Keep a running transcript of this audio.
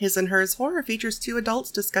His and Hers Horror features two adults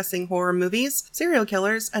discussing horror movies, serial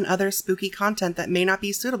killers, and other spooky content that may not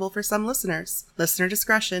be suitable for some listeners. Listener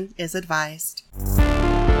discretion is advised.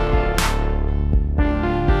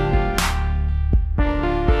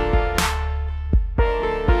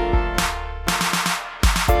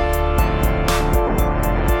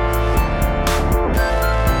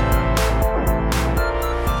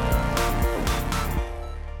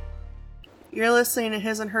 You're listening to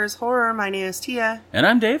His and Hers Horror. My name is Tia. And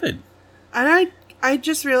I'm David. And I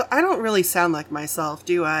don't really sound like myself,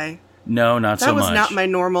 do I? No, not so much. That was not my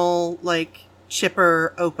normal,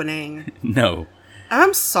 chipper opening. No.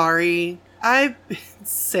 I'm sorry. I've been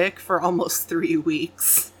sick for almost 3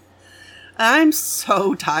 weeks. I'm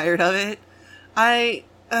so tired of it.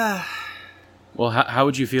 Well, how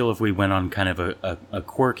would you feel if we went on kind of a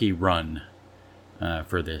quirky run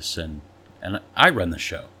for this? And I run the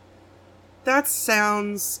show. That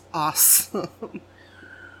sounds awesome.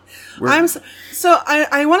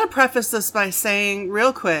 I want to preface this by saying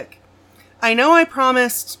real quick, I know I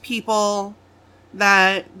promised people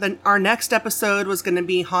that our next episode was going to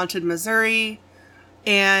be Haunted Missouri,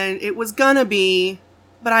 and it was going to be,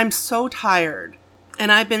 but I'm so tired.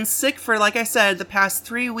 And I've been sick for, like I said, the past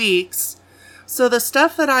 3 weeks. So the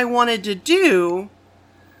stuff that I wanted to do,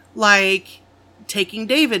 like taking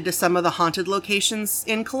David to some of the haunted locations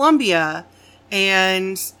in Columbia,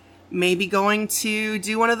 and maybe going to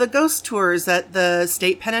do one of the ghost tours at the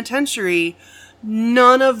state penitentiary,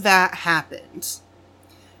 none of that happened.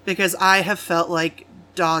 Because I have felt like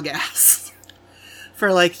dog ass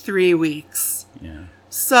for 3 weeks. Yeah.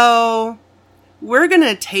 So we're going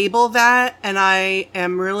to table that, and I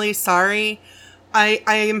am really sorry. I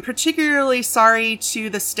am particularly sorry to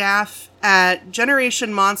the staff at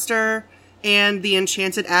Generation Monster and the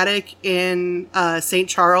Enchanted Attic in St.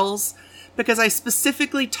 Charles, because I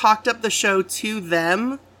specifically talked up the show to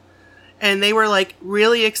them, and they were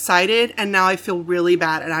really excited, and now I feel really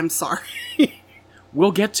bad, and I'm sorry.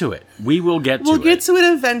 We'll get to it. We'll get to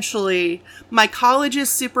it eventually. My college is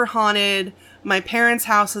super haunted. My parents'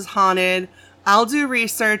 house is haunted. I'll do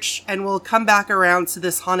research, and we'll come back around to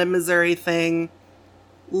this Haunted Missouri thing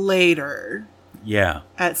later. Yeah.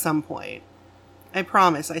 At some point. I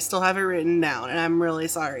promise. I still have it written down, and I'm really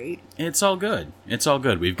sorry. It's all good. It's all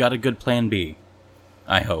good. We've got a good plan B.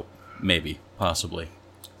 I hope. Maybe. Possibly.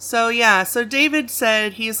 So, yeah. So, David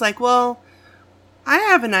said, he's like, well, I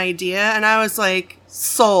have an idea. And I was like,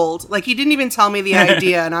 sold. He didn't even tell me the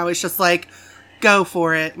idea. And I was just like, go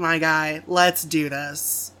for it, my guy. Let's do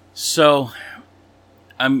this. So,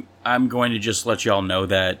 I'm going to just let y'all know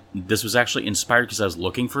that this was actually inspired because I was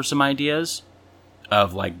looking for some ideas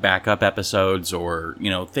of backup episodes or,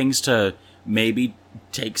 things to maybe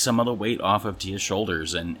take some of the weight off of Tia's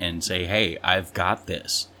shoulders and say, hey, I've got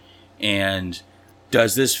this. And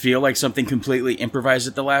does this feel like something completely improvised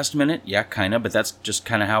at the last minute? Yeah, kind of, but that's just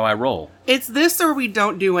kind of how I roll. It's this or we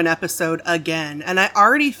don't do an episode again. And I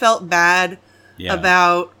already felt bad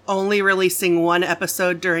about only releasing one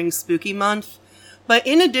episode during Spooky Month. But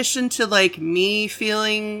in addition to me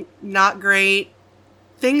feeling not great,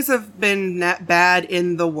 things have been bad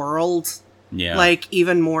in the world. Yeah.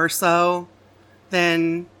 Even more so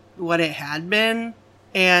than what it had been.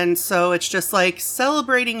 And so it's just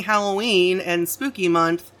celebrating Halloween and Spooky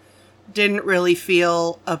Month didn't really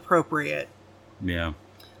feel appropriate. Yeah.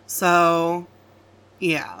 So,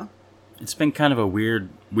 yeah. It's been kind of a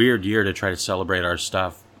weird year to try to celebrate our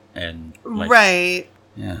stuff and right.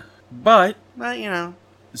 Yeah. But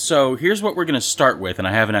So here's what we're going to start with, and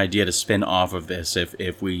I have an idea to spin off of this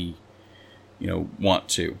if we, want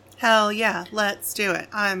to. Hell yeah, let's do it.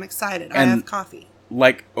 I'm excited. I have coffee.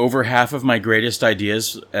 Over half of my greatest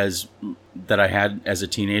ideas that I had as a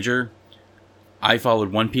teenager, I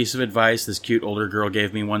followed one piece of advice this cute older girl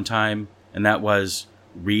gave me one time, and that was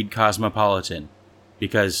read Cosmopolitan.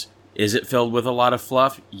 Because is it filled with a lot of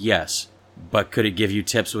fluff? Yes. But could it give you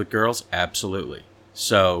tips with girls? Absolutely.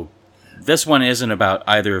 So this one isn't about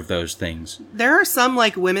either of those things. There are some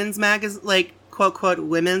women's quote quote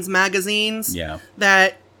women's magazines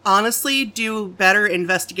that honestly do better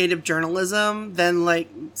investigative journalism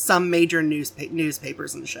than some major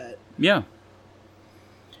newspapers and shit. Yeah.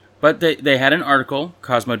 But they had an article,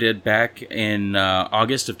 Cosmo did, back in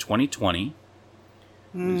August of 2020.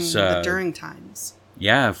 The During Times.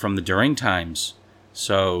 Yeah, from the During Times.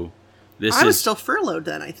 So I was still furloughed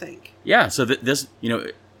then, I think. Yeah, so this,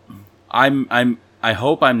 I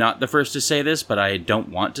hope I'm not the first to say this, but I don't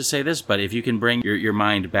want to say this, but if you can bring your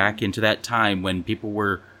mind back into that time when people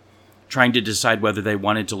were trying to decide whether they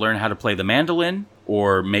wanted to learn how to play the mandolin,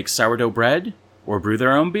 or make sourdough bread, or brew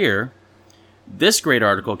their own beer, this great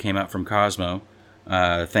article came out from Cosmo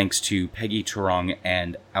thanks to Peggy Turong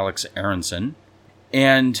and Alex Aronson.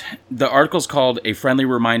 And the article's called A Friendly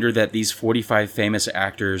Reminder That These 45 Famous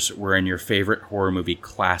Actors Were in Your Favorite Horror Movie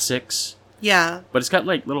Classics. Yeah. But it's got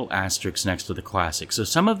like little asterisks next to the classics. So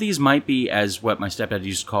some of these might be, as what my stepdad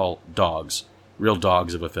used to call, dogs. Real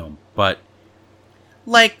dogs of a film. But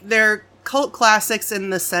like, they're cult classics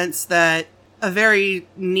in the sense that a very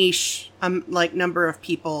niche, like, number of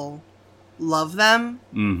people love them.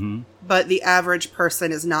 Mm-hmm. But the average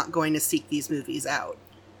person is not going to seek these movies out.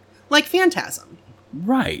 Like Phantasm.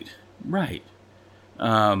 Right.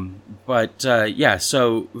 Yeah,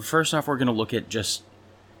 so first off, we're going to look at just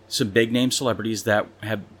some big-name celebrities that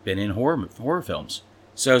have been in horror films.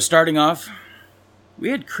 So starting off, we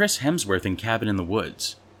had Chris Hemsworth in Cabin in the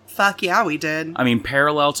Woods. Fuck yeah, we did. I mean,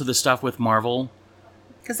 parallel to the stuff with Marvel.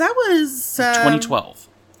 Because that was... 2012.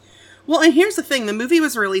 Well, and here's the thing. The movie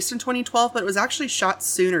was released in 2012, but it was actually shot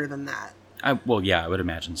sooner than that. I would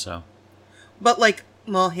imagine so. But, like,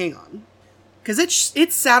 well, hang on. Because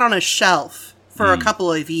it sat on a shelf for a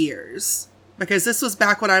couple of years. Because this was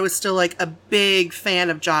back when I was still, like, a big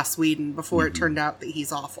fan of Joss Whedon before it turned out that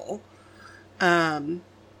he's awful. When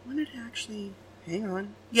did it actually... Hang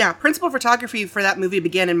on. Yeah, principal photography for that movie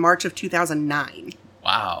began in March of 2009.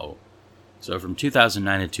 Wow. So from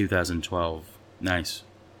 2009 to 2012. Nice.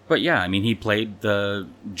 But yeah, I mean, he played the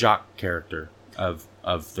jock character of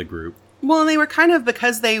the group. Well, and they were kind of,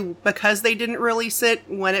 because they didn't release it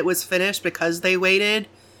when it was finished, because they waited,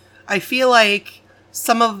 I feel like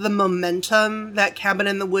some of the momentum that Cabin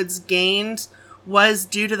in the Woods gained was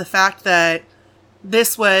due to the fact that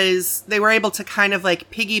they were able to kind of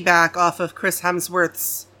like piggyback off of Chris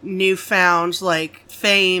Hemsworth's newfound like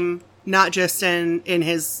fame, not just in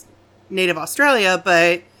his native Australia,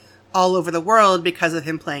 but all over the world because of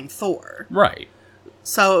him playing Thor. Right.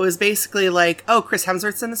 So it was basically like, oh, Chris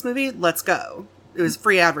Hemsworth's in this movie? Let's go. It was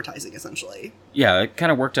free advertising, essentially. Yeah, it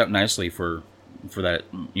kind of worked out nicely for that,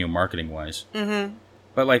 marketing-wise. Mm-hmm.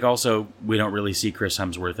 But, like, also, we don't really see Chris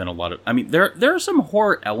Hemsworth in a lot of... I mean, there are some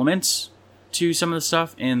horror elements to some of the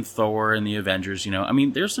stuff in Thor and the Avengers, I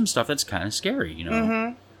mean, there's some stuff that's kind of scary,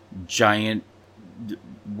 Mm-hmm. Giant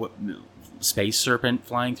space serpent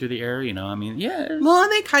flying through the air, I mean, yeah. Well,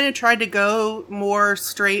 and they kind of tried to go more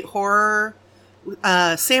straight horror.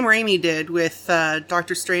 Sam Raimi did with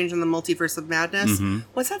Doctor Strange and the Multiverse of Madness. Mm-hmm.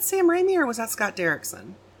 Was that Sam Raimi or was that Scott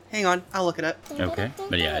Derrickson? Hang on, I'll look it up. Okay.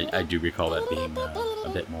 But yeah, I do recall that being a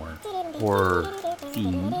bit more horror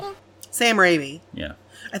themed. Sam Raimi. Yeah.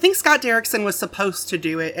 I think Scott Derrickson was supposed to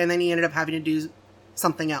do it, and then he ended up having to do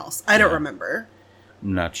something else. I don't remember.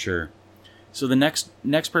 I'm not sure. So the next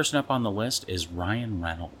person up on the list is Ryan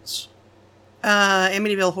Reynolds.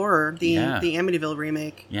 Amityville Horror, the Amityville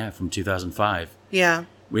remake. Yeah, from 2005. Yeah.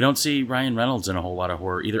 We don't see Ryan Reynolds in a whole lot of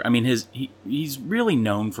horror either. I mean, he's really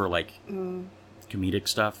known for, like, comedic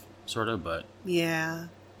stuff, sort of, but... Yeah.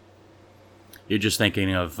 You're just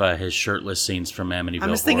thinking of his shirtless scenes from Amityville. I'm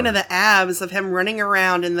just thinking of the abs of him running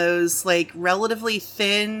around in those, like, relatively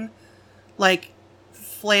thin, like,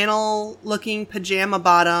 flannel-looking pajama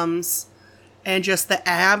bottoms, and just the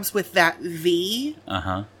abs with that V.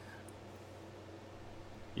 Uh-huh.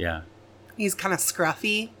 Yeah. He's kind of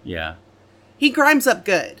scruffy. Yeah. He grimes up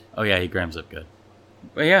good. Oh, yeah, he grimes up good.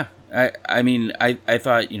 But yeah, I mean, I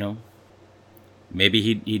thought,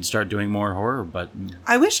 maybe he'd start doing more horror, but...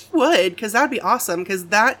 I wish he would, because that would be awesome, because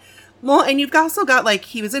that... Well, and you've also got, like,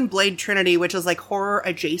 he was in Blade Trinity, which is, like, horror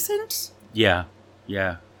adjacent. Yeah,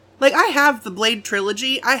 yeah. Like, I have the Blade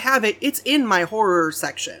trilogy. I have it. It's in my horror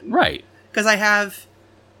section. Right. Because I have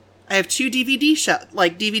 2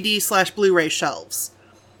 DVD/Blu-ray shelves.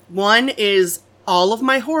 One is all of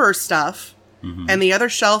my horror stuff, and the other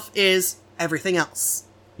shelf is everything else.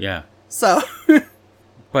 Yeah. So...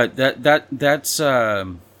 But that's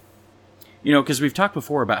because we've talked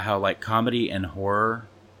before about how, like, comedy and horror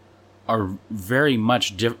are very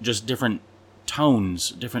much just different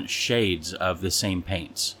tones, different shades of the same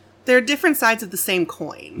paints. They're different sides of the same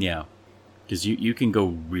coin. Yeah, because you can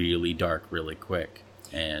go really dark really quick.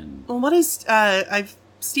 And well, what is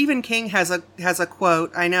Stephen King has a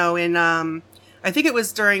quote, I know, in I think it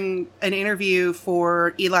was during an interview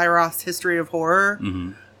for Eli Roth's History of Horror,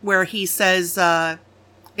 where he says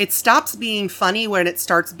it stops being funny when it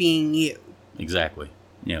starts being you. Exactly.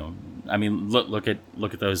 I mean, look at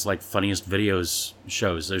those, like, funniest videos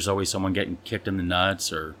shows. There's always someone getting kicked in the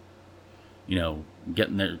nuts, or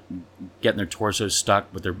getting their torso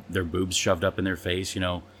stuck with their boobs shoved up in their face.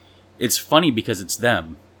 It's funny because it's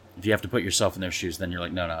them. If you have to put yourself in their shoes, then you're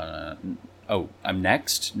like, no. Oh, I'm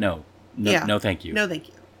next? No, yeah. No, thank you. No, thank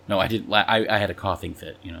you. No, I didn't. I had a coughing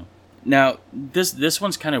fit. Now, this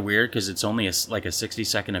one's kind of weird because it's only like a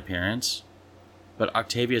 60-second appearance, but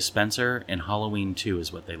Octavia Spencer in Halloween 2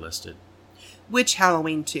 is what they listed. Which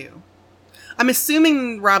Halloween 2? I'm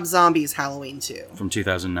assuming Rob Zombie's Halloween 2. From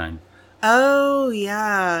 2009. Oh,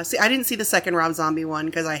 yeah. See, I didn't see the second Rob Zombie one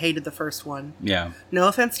because I hated the first one. Yeah. No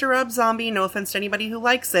offense to Rob Zombie, no offense to anybody who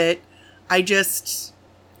likes it. I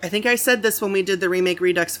think I said this when we did the remake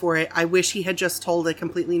Redux for it. I wish he had just told a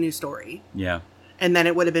completely new story. Yeah. And then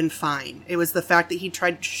it would have been fine. It was the fact that he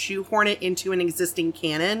tried to shoehorn it into an existing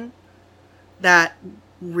canon that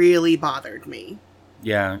really bothered me.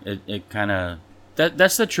 Yeah, it kind of...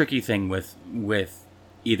 That's the tricky thing with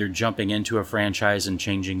either jumping into a franchise and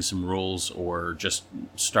changing some rules or just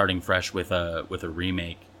starting fresh with a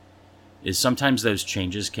remake, is sometimes those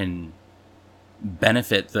changes can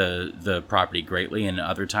benefit the property greatly, and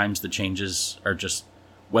other times the changes are just,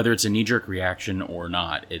 whether it's a knee-jerk reaction or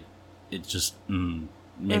not, it just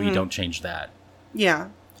maybe don't change that. Yeah.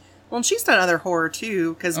 Well, and she's done other horror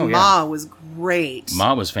too, because Oh, Ma was great.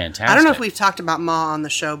 Ma was fantastic. I don't know if we've talked about Ma on the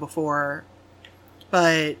show before,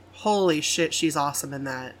 but holy shit, she's awesome in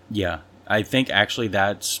that. Yeah, I think actually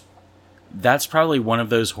that's probably one of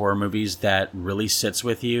those horror movies that really sits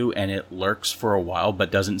with you and it lurks for a while but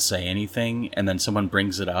doesn't say anything, and then someone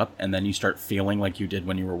brings it up and then you start feeling like you did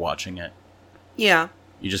when you were watching it. Yeah.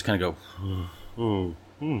 You just kind of go, whoa.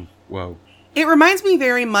 It reminds me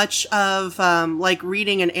very much of like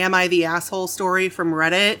reading an Am I the Asshole story from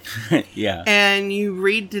Reddit. Yeah. And you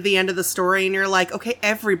read to the end of the story and you're like, okay,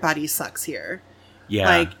 everybody sucks here. Yeah.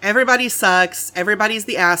 Like, everybody sucks. Everybody's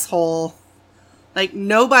the asshole. Like,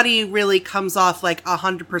 nobody really comes off, like,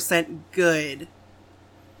 100% good,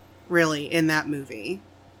 really, in that movie.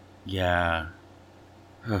 Yeah.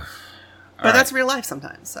 But that's real life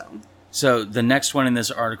sometimes, so. So, the next one in this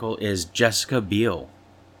article is Jessica Biel.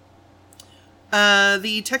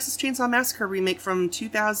 The Texas Chainsaw Massacre remake from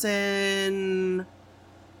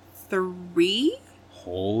 2003?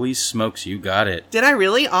 Holy smokes, you got it. Did I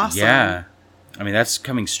really? Awesome. Yeah. I mean, that's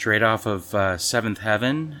coming straight off of Seventh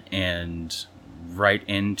Heaven and right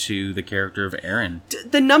into the character of Aaron.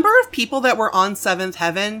 The number of people that were on Seventh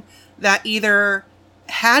Heaven that either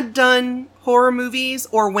had done horror movies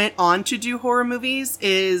or went on to do horror movies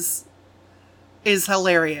is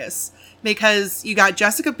hilarious. Because you got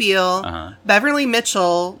Jessica Biel, Beverly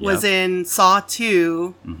Mitchell was in Saw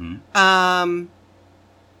 2,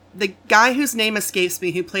 the guy whose name escapes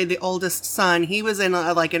me, who played the oldest son, he was in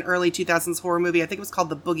like an early 2000s horror movie. I think it was called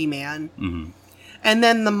The Boogeyman. Mm-hmm. And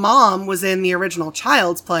then the mom was in the original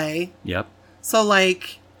Child's Play. Yep. So,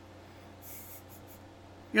 like,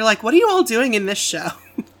 you're like, what are you all doing in this show?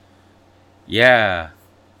 Yeah.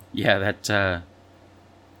 Yeah, that,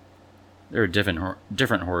 there are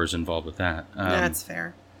different horrors involved with that. That's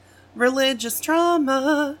fair. Religious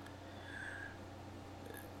trauma.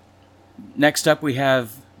 Next up, we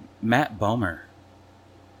have Matt Bomer.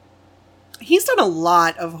 He's done a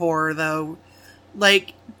lot of horror, though.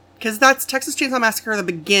 Like, because that's Texas Chainsaw Massacre, the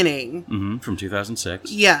beginning. Mm-hmm, from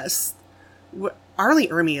 2006. Yes. Arlie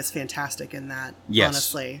Ermey is fantastic in that, yes.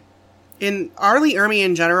 Honestly. Arlie Ermey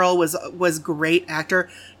in general was great actor.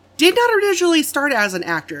 Did not originally start as an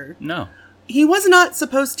actor. No. He was not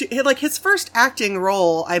supposed to... Like, his first acting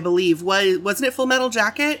role, I believe, wasn't it Full Metal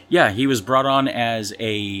Jacket? Yeah, he was brought on as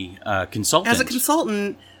a consultant. As a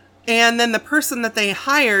consultant. And then the person that they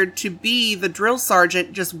hired to be the drill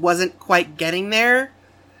sergeant just wasn't quite getting there.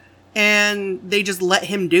 And they just let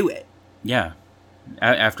him do it. Yeah.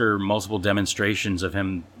 After multiple demonstrations of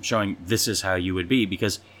him showing this is how you would be.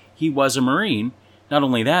 Because he was a Marine. Not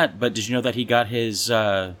only that, but did you know that he got his...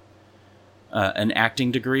 an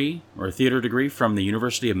acting degree or a theater degree from the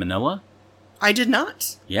University of Manila? I did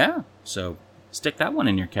not. Yeah, so stick that one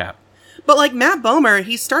in your cap. But like Matt Bomer,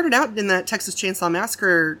 he started out in that Texas Chainsaw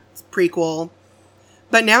Massacre prequel,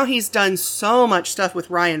 but now he's done so much stuff with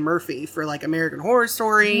Ryan Murphy for like American Horror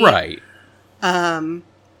Story. Right.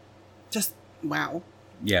 Just wow.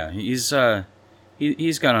 Yeah, he's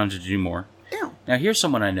gone on to do more. Yeah. Now here's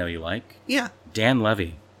someone I know you like. Yeah. Dan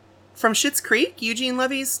Levy. From Schitt's Creek, Eugene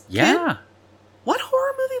Levy's Yeah. kid? What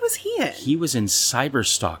horror movie was he in? He was in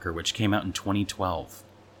Cyberstalker, which came out in 2012.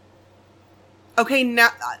 Okay, now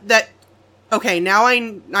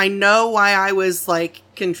I know why I was like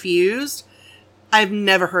confused. I've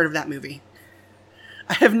never heard of that movie.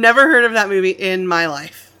 I have never heard of that movie in my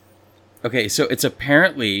life. Okay, so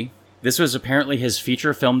this was apparently his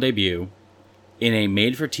feature film debut in a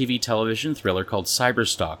made-for-TV television thriller called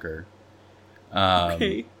Cyberstalker.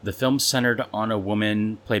 Okay. The film centered on a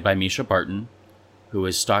woman played by Misha Barton, who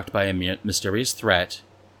is stalked by a mysterious threat,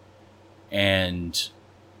 and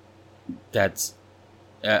that's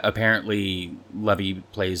apparently Levy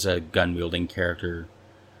plays a gun-wielding character.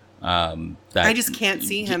 That I just can't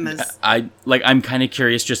see him as... I'm kind of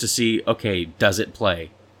curious just to see, okay, does it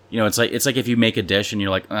play? You know, it's like if you make a dish and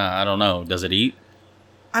you're like, I don't know, does it eat?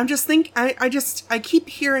 I'm just I keep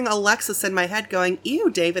hearing Alexis in my head going, ew,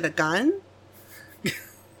 David, a gun?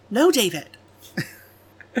 No, David.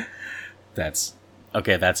 That's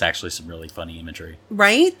actually some really funny imagery.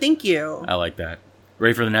 Right? Thank you. I like that.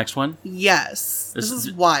 Ready for the next one? Yes. This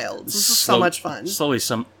is wild. This is so much fun. Slowly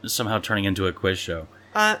somehow turning into a quiz show.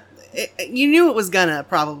 You knew it was gonna,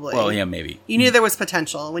 probably. Well, yeah, maybe. You knew there was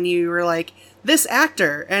potential when you were like, this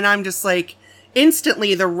actor, and I'm just like,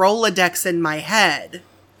 instantly the Rolodex in my head.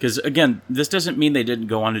 Because, again, this doesn't mean they didn't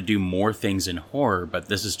go on to do more things in horror, but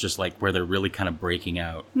this is just like where they're really kind of breaking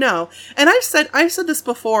out. No. And I've said this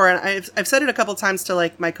before, and I've said it a couple times to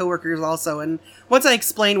like my coworkers also, and once I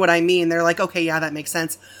explain what I mean, they're like, okay, yeah, that makes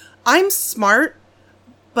sense. I'm smart,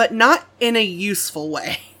 but not in a useful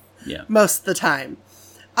way. Yeah. Most of the time.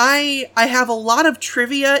 I have a lot of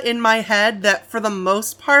trivia in my head that, for the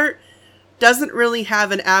most part, doesn't really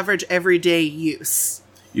have an average everyday use.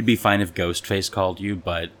 You'd be fine if Ghostface called you,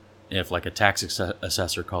 but if like a tax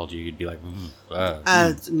assessor called you, you'd be like,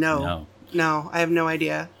 no, I have no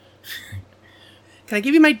idea. Can I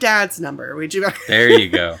give you my dad's number? Would you? There you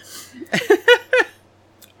go.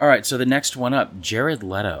 All right, so the next one up, Jared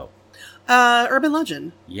Leto. Urban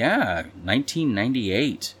Legend. Yeah,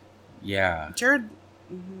 1998. Yeah. Jared.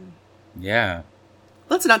 Yeah.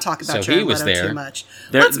 Let's not talk about Jared Leto too much.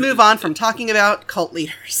 Let's move on from talking about cult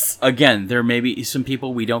leaders. Again, there may be some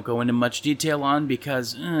people we don't go into much detail on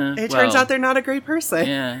because... it turns out they're not a great person.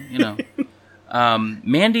 Yeah, you know.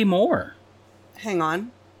 Mandy Moore. Hang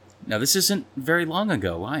on. Now, this isn't very long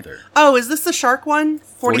ago either. Oh, is this the shark one?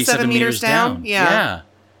 47 meters down? Yeah.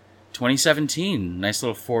 2017. Nice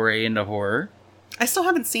little foray into horror. I still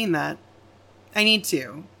haven't seen that. I need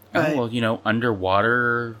to. But... Oh, well, you know,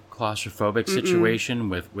 underwater... claustrophobic situation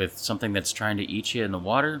with something that's trying to eat you in the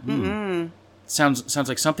water. Sounds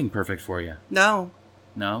like something perfect for you. No.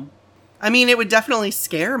 I mean, it would definitely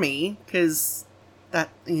scare me because that.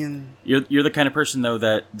 You're the kind of person though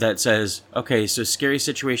that says, okay, so scary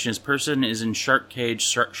situation is person is in shark cage.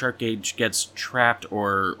 Shark cage gets trapped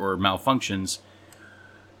or malfunctions.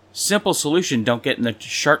 Simple solution: don't get in the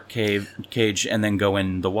shark cage and then go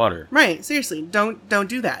in the water. Right. Seriously, don't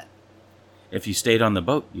do that. If you stayed on the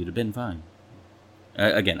boat, you'd have been fine.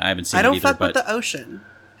 Again, I haven't seen it either. I don't fuck with the ocean.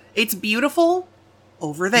 It's beautiful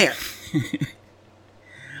over there.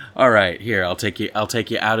 All right, here, I'll take you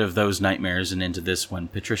out of those nightmares and into this one.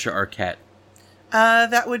 Patricia Arquette.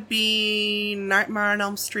 That would be Nightmare on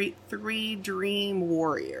Elm Street 3 Dream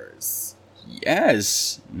Warriors.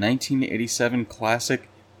 Yes, 1987 classic.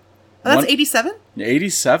 Oh, that's 87?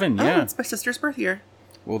 87, yeah. Oh, it's my sister's birth year.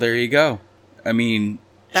 Well, there you go. I mean...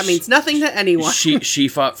 That means nothing to anyone. She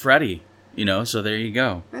fought Freddy, you know, so there you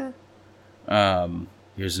go. Eh.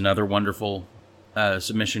 Here's another wonderful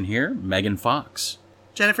submission here. Megan Fox.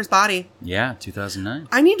 Jennifer's Body. Yeah, 2009.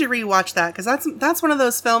 I need to rewatch that because that's one of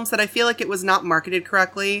those films that I feel like it was not marketed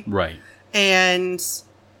correctly. Right. And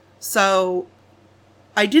so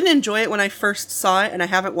I didn't enjoy it when I first saw it, and I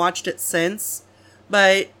haven't watched it since.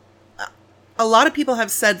 But a lot of people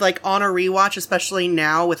have said, like, on a rewatch, especially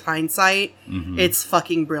now with hindsight, it's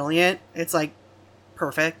fucking brilliant. It's, like,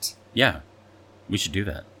 perfect. Yeah. We should do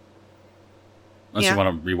that. Unless you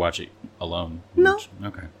want to rewatch it alone. No.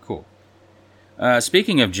 Okay, cool.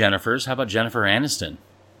 Speaking of Jennifers, how about Jennifer Aniston?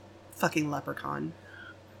 Fucking leprechaun.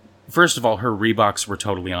 First of all, her Reeboks were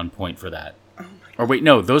totally on point for that. Oh my God. Or wait,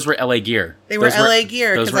 no, those were LA Gear. They were LA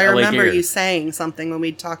Gear, because I remember you saying something when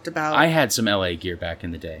we talked about... I had some LA Gear back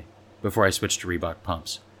in the day, before I switched to Reebok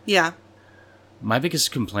pumps. Yeah. My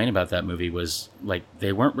biggest complaint about that movie was, like,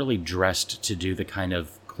 they weren't really dressed to do the kind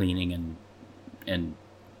of cleaning and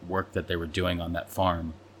work that they were doing on that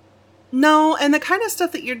farm. No, and the kind of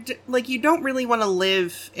stuff that you're, like, you don't really want to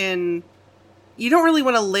live in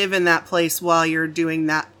that place while you're doing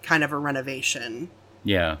that kind of a renovation.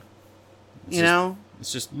 Yeah.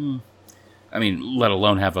 It's just, I mean, let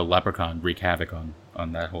alone have a leprechaun wreak havoc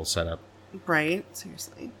on that whole setup. Right,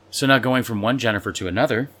 seriously. So now going from one Jennifer to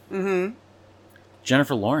another. Mm-hmm.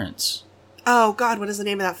 Jennifer Lawrence. Oh, God, what is the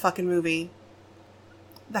name of that fucking movie?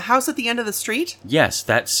 The House at the End of the Street? Yes,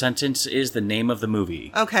 that sentence is the name of the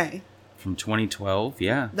movie. Okay. From 2012,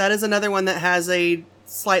 yeah. That is another one that has a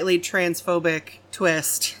slightly transphobic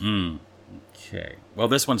twist. Okay. Well,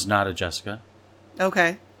 this one's not a Jessica.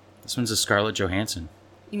 Okay. This one's a Scarlett Johansson.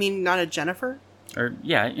 You mean not a Jennifer? Or,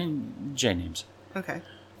 yeah, in J names. Okay.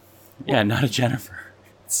 Yeah, not a Jennifer.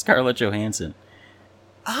 It's Scarlett Johansson.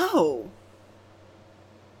 Oh.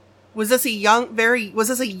 Was this a young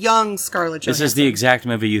Scarlett Johansson? This is the exact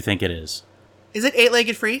movie you think it is. Is it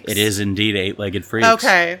Eight-Legged Freaks? It is indeed Eight-Legged Freaks.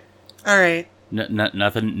 Okay. All right.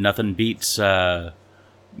 Nothing beats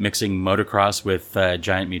mixing motocross with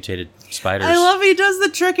giant mutated spiders. I love he does the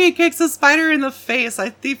trick. He kicks a spider in the face.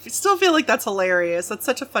 Still feel like that's hilarious. That's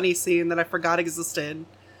such a funny scene that I forgot existed.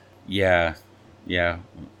 Yeah.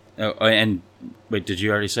 Oh, and wait, did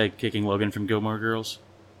you already say kicking Logan from Gilmore Girls?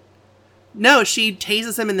 No, she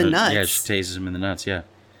tases him in the nuts. Yeah, she tases him in the nuts, yeah.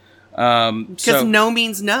 Because no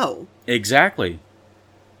means no. Exactly.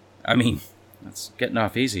 I mean, that's getting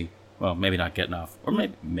off easy. Well, maybe not getting off. Or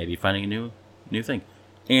maybe finding a new thing.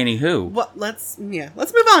 Anywho. Well, let's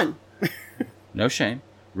move on. No shame.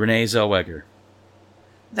 Renee Zellweger.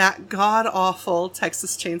 That god-awful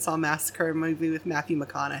Texas Chainsaw Massacre movie with Matthew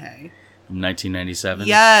McConaughey. From 1997.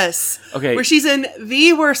 Yes. Okay. Where she's in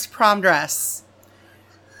the worst prom dress.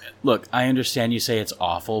 Look, I understand you say it's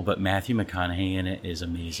awful, but Matthew McConaughey in it is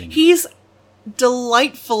amazing. He's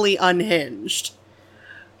delightfully unhinged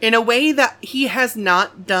in a way that he has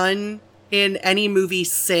not done in any movie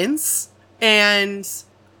since. And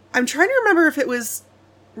I'm trying to remember if it was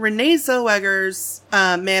Renee Zellweger's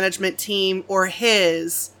management team or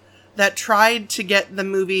his that tried to get the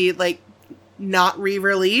movie like not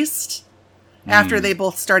re-released after they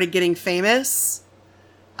both started getting famous.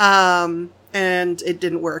 And it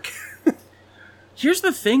didn't work. Here's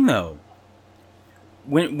the thing, though.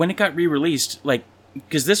 When it got re-released, like,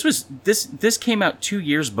 because this came out 2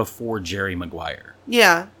 years before Jerry Maguire.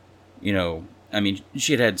 Yeah. You know, I mean,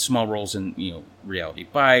 she had small roles in, Reality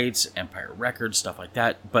Bites, Empire Records, stuff like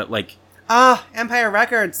that. But, like... Empire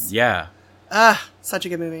Records. Yeah. Such a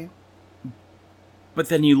good movie. But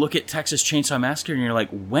then you look at Texas Chainsaw Massacre and you're like,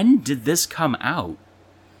 when did this come out?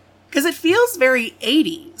 Because it feels very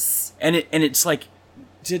 80s. And it's like,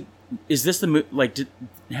 has this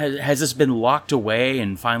been locked away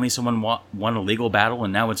and finally someone won a legal battle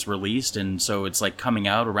and now it's released and so it's like coming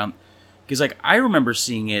out around... Because like I remember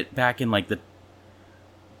seeing it back in like the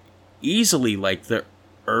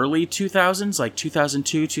early 2000s, like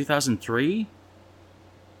 2002, 2003.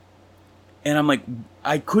 And I'm like,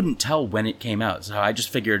 I couldn't tell when it came out. So I just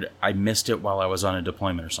figured I missed it while I was on a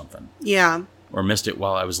deployment or something. Yeah. Or missed it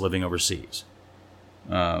while I was living overseas.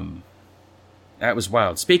 That was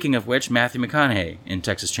wild. Speaking of which, Matthew McConaughey in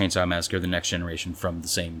Texas Chainsaw Massacre: The Next Generation from the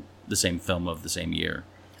same film of the same year.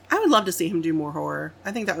 I would love to see him do more horror.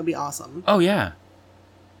 I think that would be awesome. Oh, yeah.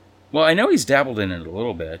 Well, I know he's dabbled in it a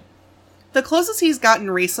little bit. The closest he's gotten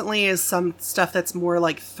recently is some stuff that's more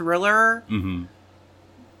like thriller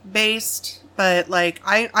based, but like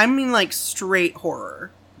I mean like straight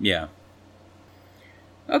horror. Yeah.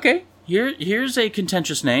 Okay. Here's a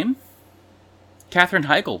contentious name. Katherine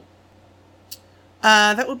Heigl.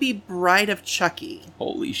 That would be Bride of Chucky.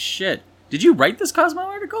 Holy shit. Did you write this Cosmo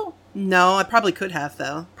article? No, I probably could have,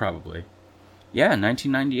 though. Probably. Yeah,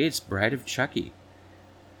 1998's Bride of Chucky.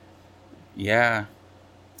 Yeah.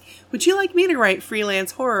 Would you like me to write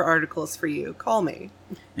freelance horror articles for you? Call me.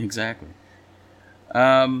 Exactly.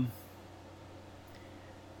 Number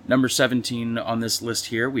 17 on this list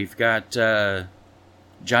here, we've got Johnny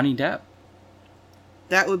Depp.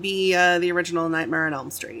 That would be the original Nightmare on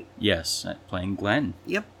Elm Street. Yes, playing Glenn.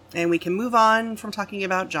 Yep. And we can move on from talking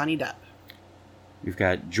about Johnny Depp. We've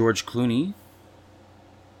got George Clooney.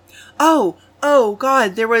 Oh,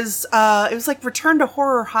 God. There was, it was like Return to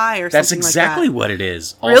Horror High or something like that. That's exactly what it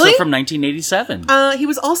is. Also Really? from 1987. He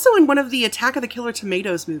was also in one of the Attack of the Killer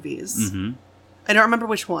Tomatoes movies. Mm-hmm. I don't remember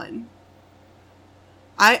which one.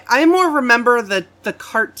 I more remember the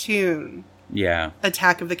cartoon. Yeah.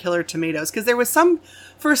 Attack of the Killer Tomatoes. Because there was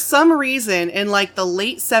for some reason, in like the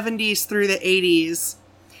late 70s through the 80s,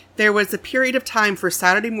 there was a period of time for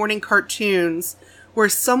Saturday morning cartoons where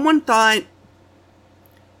someone thought,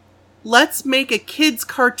 let's make a kids'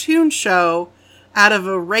 cartoon show out of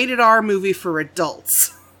a rated R movie for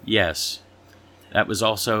adults. Yes. That was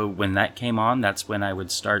also, when that came on, that's when I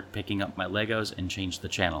would start picking up my Legos and change the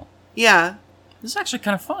channel. Yeah. This is actually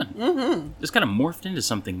kind of fun. Mm-hmm. This kind of morphed into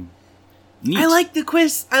something neat. I like the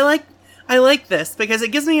quiz. I like this because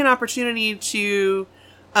it gives me an opportunity to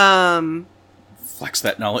flex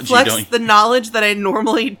that knowledge. The knowledge that I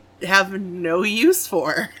normally have no use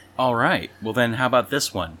for. All right. Well, then how about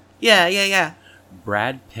this one? Yeah.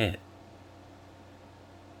 Brad Pitt.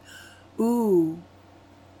 Ooh.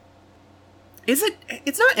 Is it?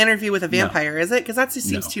 It's not Interview with a Vampire, is it? Because that just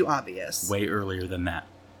seems too obvious. Way earlier than that.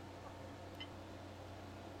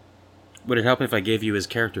 Would it help if I gave you his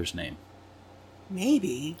character's name?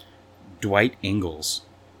 Maybe. Dwight Ingalls.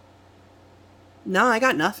 No, I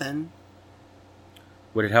got nothing.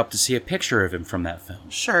 Would it help to see a picture of him from that film?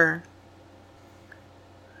 Sure.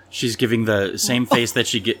 She's giving the same face that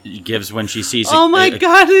she gives when she sees oh my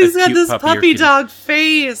god, he's got cute this puppy dog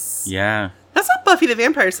face. Yeah. That's not Buffy the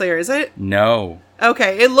Vampire Slayer, is it? No.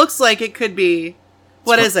 Okay, it looks like it could be.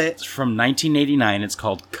 What is it? It's from 1989. It's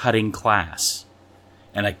called Cutting Class.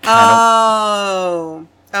 And I kind Oh,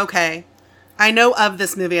 okay. I know of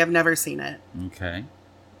this movie. I've never seen it. Okay.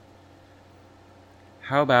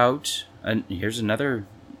 How about... here's another...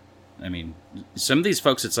 I mean, some of these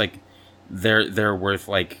folks, it's like... They're worth,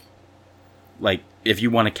 like, if you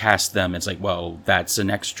want to cast them, it's like, well, that's an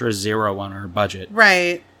extra zero on our budget.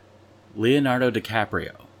 Right. Leonardo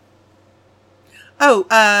DiCaprio.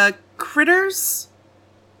 Oh, Critters?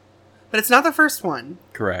 But it's not the first one.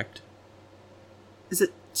 Correct. Is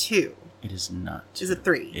it 2? It is not. Is it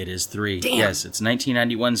 3? It is 3. Damn. Yes, it's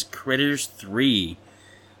 1991's Critters 3.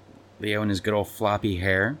 Leo and his good old floppy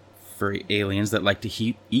hair. Furry aliens that like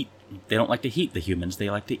to eat. They don't like to heat the humans. They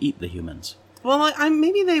like to eat the humans. Well,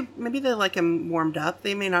 maybe they like him warmed up.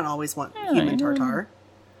 They may not always want human tartar.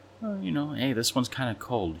 Well, hey, this one's kind of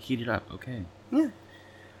cold. Heat it up, okay. Yeah.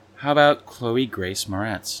 How about Chloe Grace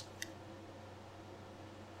Moretz?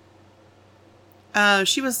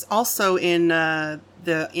 She was also in the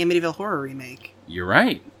Amityville Horror remake. You're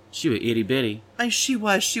right. She was itty bitty. She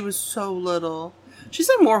was so little. She's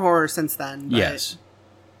done more horror since then. But... Yes.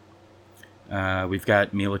 We've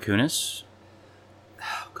got Mila Kunis.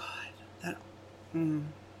 Oh, God.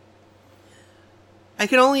 I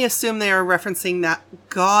can only assume they are referencing that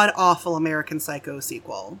god-awful American Psycho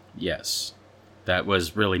sequel. Yes. That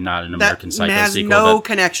was really not an American Psycho has sequel. No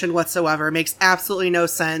connection whatsoever. It makes absolutely no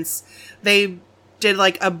sense. They did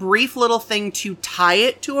like a brief little thing to tie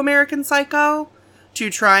it to American Psycho to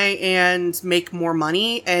try and make more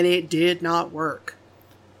money, and it did not work.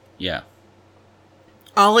 Yeah.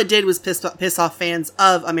 All it did was piss off fans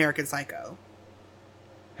of American Psycho.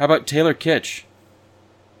 How about Taylor Kitsch?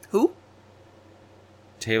 Who?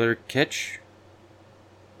 Taylor Kitsch?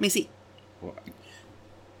 Let me see.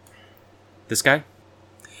 This guy?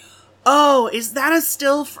 Oh, is that a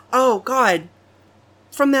still... oh, God.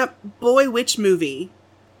 From that Boy Witch movie.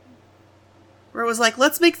 Where it was like,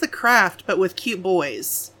 let's make The Craft, but with cute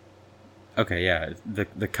boys. Okay, yeah.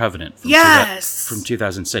 The Covenant. Yes! From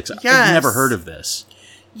 2006. Yes. I've never heard of this.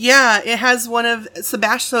 Yeah, it has one of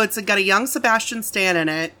Sebastian... so it's got a young Sebastian Stan in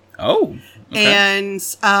it. Oh, okay. And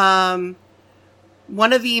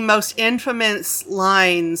one of the most infamous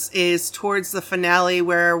lines is towards the finale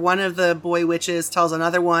where one of the boy witches tells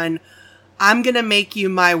another one, I'm gonna make you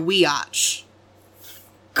my weotch.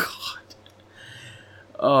 God.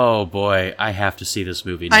 Oh, boy. I have to see this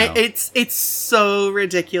movie now. It's so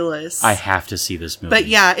ridiculous. I have to see this movie. But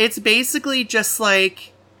yeah, it's basically just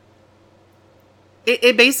like...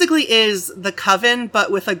 It basically is The Coven,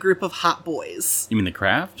 but with a group of hot boys. You mean The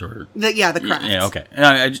Craft? Or The Craft. Yeah, okay.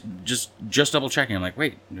 I just double checking. I'm like,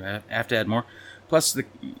 wait, do I have to add more? Plus,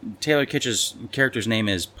 Taylor Kitsch's character's name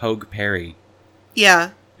is Pogue Perry.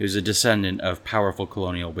 Yeah. Who's a descendant of powerful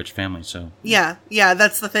colonial witch family, so... Yeah,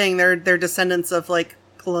 that's the thing. They're descendants of, like,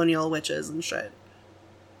 colonial witches and shit.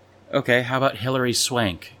 Okay, how about Hilary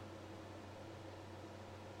Swank?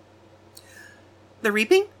 The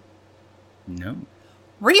Reaping? No.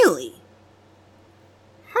 Really?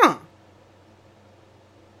 Huh.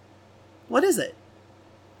 What is it?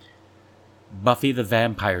 Buffy the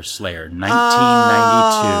Vampire Slayer, 1992.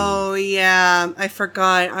 Oh, yeah. I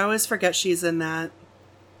forgot. I always forget she's in that.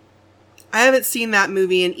 I haven't seen that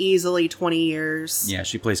movie in easily 20 years. Yeah,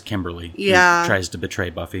 she plays Kimberly. Yeah. Who tries to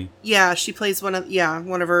betray Buffy. Yeah, she plays one of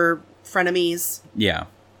her frenemies. Yeah.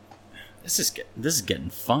 This is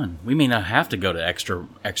getting fun. We may not have to go to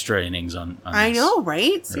extra innings on I this. know,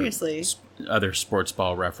 right? Seriously. Other sports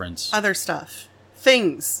ball reference. Other stuff.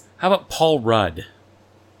 Things. How about Paul Rudd?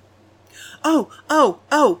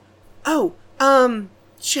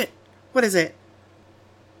 Shit. What is it?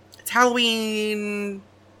 It's Halloween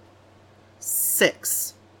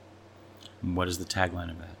 6. What is the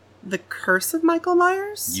tagline of that? The Curse of Michael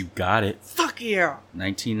Myers? You got it. Fuck yeah.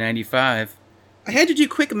 1995. I had to do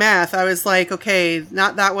quick math. I was like, okay,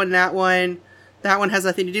 not that one, that one. That one has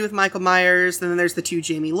nothing to do with Michael Myers. And then there's the 2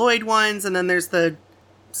 Jamie Lloyd ones. And then there's the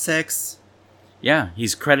 6. Yeah,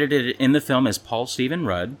 he's credited in the film as Paul Stephen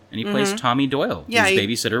Rudd. And he plays Tommy Doyle, yeah, whose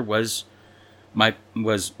babysitter was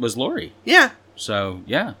Laurie. Yeah. So,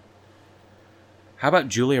 yeah. How about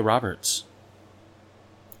Julia Roberts?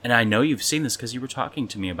 And I know you've seen this because you were talking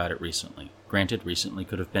to me about it recently. Granted, recently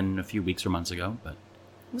could have been a few weeks or months ago, but...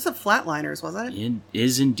 It was Flatliners, wasn't it? It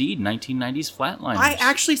is indeed 1990s Flatliners. I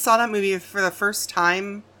actually saw that movie for the first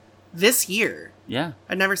time this year. Yeah.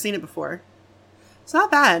 I'd never seen it before. It's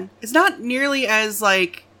not bad. It's not nearly as,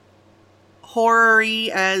 like, horror-y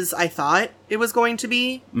as I thought it was going to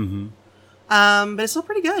be. Mm-hmm. But it's still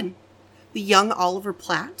pretty good. The young Oliver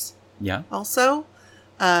Platt. Yeah. Also.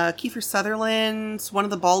 Kiefer Sutherland, one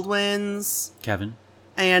of the Baldwins. Kevin.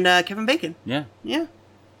 And Kevin Bacon. Yeah. Yeah.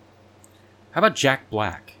 How about Jack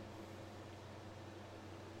Black?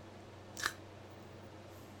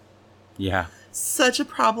 Yeah. Such a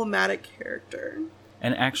problematic character.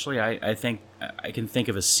 And actually, I think I can think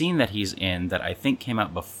of a scene that he's in that I think came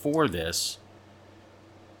out before this,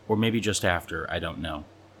 or maybe just after. I don't know.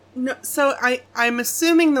 No, so I'm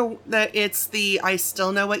assuming that it's the I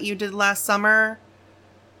Still Know What You Did Last Summer.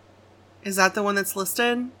 Is that the one that's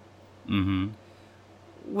listed? Mm-hmm.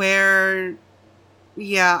 Where,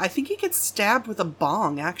 yeah, I think he gets stabbed with a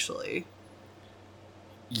bong, actually.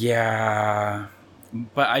 Yeah,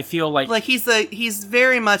 but I feel like he's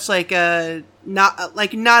very much like he's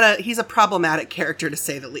a problematic character, to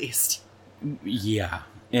say the least. Yeah,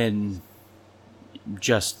 and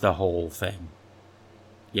just the whole thing.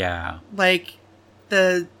 Yeah. Like,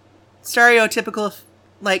 the stereotypical,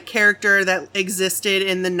 like, character that existed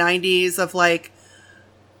in the 90s of, like,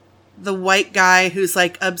 the white guy who's,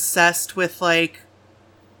 like, obsessed with, like,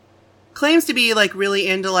 claims to be, like, really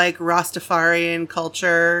into, like, Rastafarian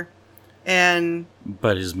culture, and...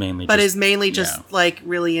 But is mainly just, like,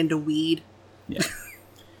 really into weed. Yeah.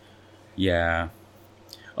 Yeah.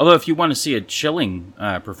 Although, if you want to see a chilling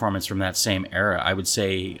performance from that same era, I would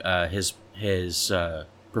say his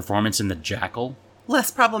performance in The Jackal. Less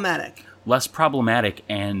problematic. Less problematic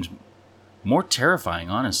and more terrifying,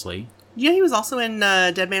 honestly. Yeah, he was also in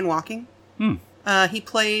Dead Man Walking. He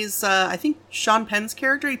plays, I think, Sean Penn's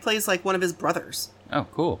character. He plays, like, one of his brothers. Oh,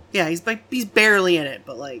 cool. Yeah, he's barely in it,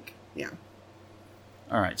 but, like, yeah.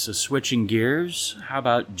 All right, so switching gears, how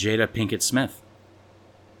about Jada Pinkett Smith?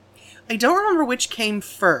 I don't remember which came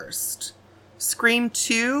first. Scream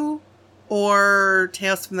 2 or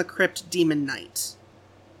Tales from the Crypt Demon Knight?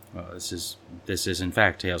 Well, this is in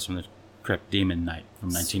fact Tales from the Crypt Demon Knight from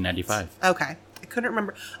 1995. Okay. I couldn't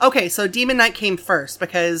remember. Okay, so Demon Knight came first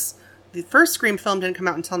because the first Scream film didn't come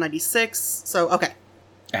out until 96. So, okay.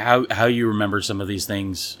 How you remember some of these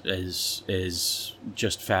things is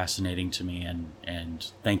just fascinating to me,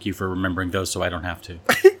 and thank you for remembering those so I don't have to.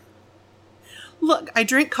 Look, I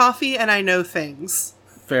drink coffee and I know things.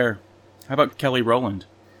 Fair. How about Kelly Rowland?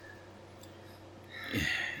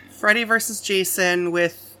 Freddy vs. Jason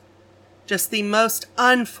with just the most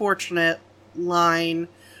unfortunate line.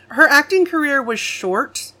 Her acting career was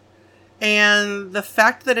short, and the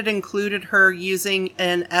fact that it included her using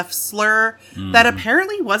an F slur that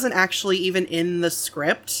apparently wasn't actually even in the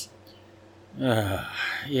script.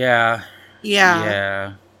 Yeah.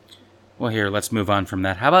 Well, here, let's move on from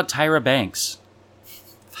that. How about Tyra Banks?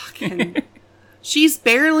 Fucking... She's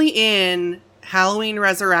barely in Halloween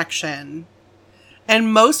Resurrection,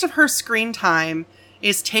 and most of her screen time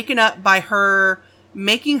is taken up by her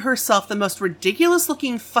making herself the most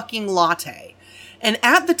ridiculous-looking fucking latte. And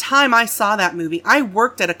at the time I saw that movie, I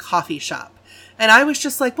worked at a coffee shop. And I was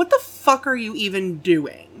just like, what the fuck are you even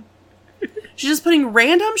doing? She's just putting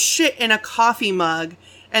random shit in a coffee mug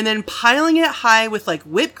and then piling it high with, like,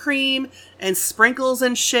 whipped cream and sprinkles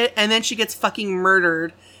and shit, and then she gets fucking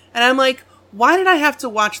murdered. And I'm like, why did I have to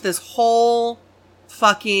watch this whole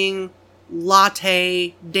fucking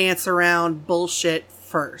latte dance around bullshit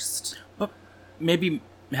first? But maybe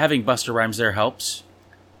having Busta Rhymes there helps.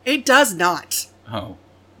 It does not. Oh,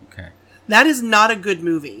 okay. That is not a good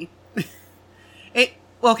movie.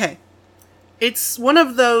 Okay. It's one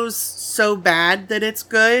of those so bad that it's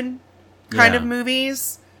good kind of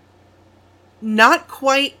movies. Not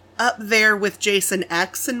quite up there with Jason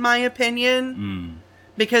X, in my opinion.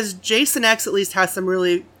 Because Jason X at least has some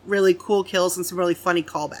really, really cool kills and some really funny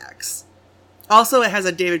callbacks. Also, it has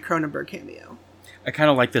a David Cronenberg cameo. I kind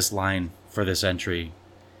of like this line for this entry.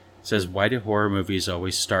 It says, why do horror movies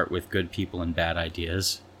always start with good people and bad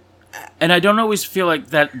ideas? And I don't always feel like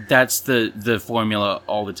that's the formula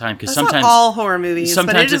all the time. Because sometimes not all horror movies,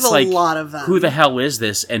 sometimes but it is it's a lot of them. Who the hell is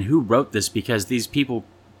this and who wrote this? Because these people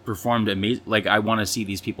performed amazing. Like, I want to see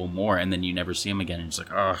these people more, and then you never see them again. And it's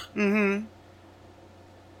like, ugh. Mm-hmm.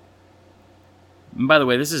 And by the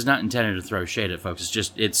way, this is not intended to throw shade at folks.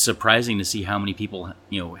 It's surprising to see how many people,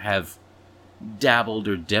 have dabbled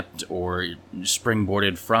or dipped or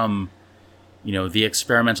springboarded from, the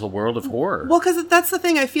experimental world of horror. Well, because that's the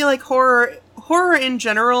thing. I feel like horror in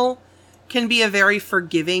general can be a very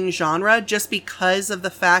forgiving genre just because of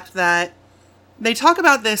the fact that they talk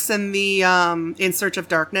about this in the In Search of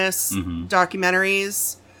Darkness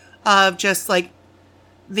documentaries of just like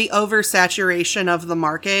the oversaturation of the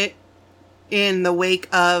market in the wake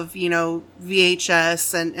of,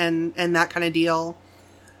 VHS and that kind of deal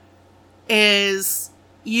is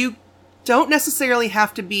you don't necessarily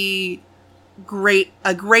have to be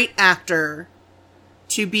a great actor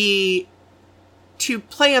to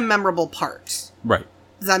play a memorable part. Right.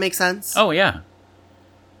 Does that make sense? Oh, yeah.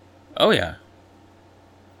 Oh, yeah.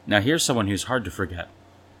 Now, here's someone who's hard to forget.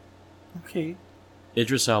 Okay.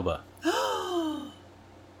 Idris Elba. I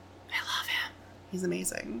love him. He's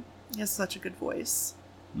amazing. He has such a good voice.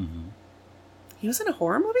 Mm-hmm. He was in a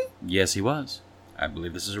horror movie? Yes, he was. I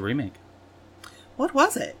believe this is a remake. What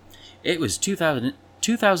was it? It was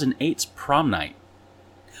 2008's Prom Night.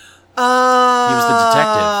 Oh. He was the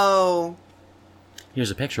detective.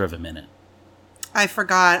 Here's a picture of him in it. I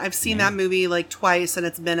forgot. I've seen that movie like twice, and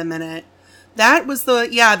it's been a minute. That was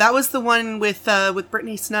the one with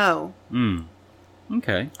Brittany Snow.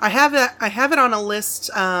 Okay. I have it on a list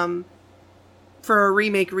for a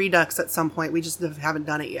remake Redux at some point. We just haven't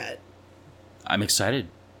done it yet. I'm excited.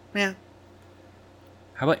 Yeah.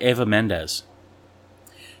 How about Eva Mendes?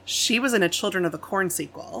 She was in a Children of the Corn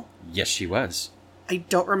sequel. Yes, she was. I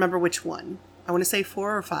don't remember which one. I want to say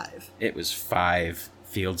 4 or 5. It was 5.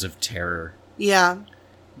 Fields of Terror. Yeah.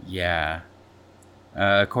 Yeah.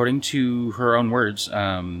 According to her own words,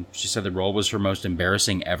 she said the role was her most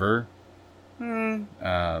embarrassing ever. I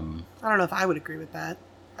don't know if I would agree with that.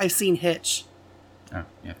 I've seen Hitch. Oh,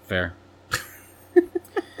 yeah, fair.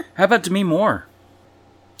 How about Demi Moore?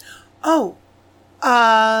 Oh,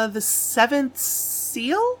 the Seventh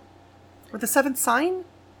Seal? Or the Seventh Sign?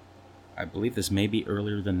 I believe this may be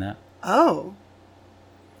earlier than that. Oh.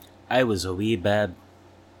 I was a wee bab.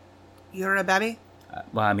 You're a baby?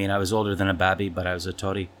 Well, I mean, I was older than a babby, but I was a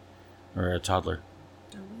toddie. Or a toddler.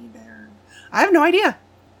 A wee bear. I have no idea.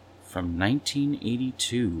 From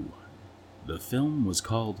 1982. The film was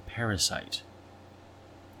called Parasite.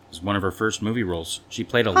 It was one of her first movie roles. She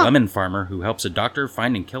played a lemon farmer who helps a doctor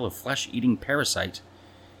find and kill a flesh-eating parasite.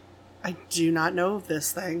 I do not know of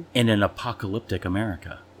this thing. In an apocalyptic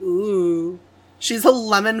America. Ooh. She's a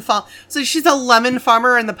lemon So she's a lemon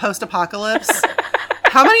farmer in the post-apocalypse?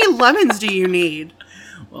 How many lemons do you need?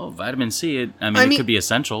 Well, vitamin C, it could be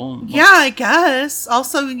essential. Yeah, I guess.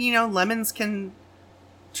 Also, lemons can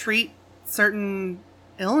treat certain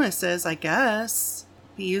illnesses, I guess.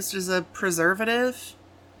 Be used as a preservative.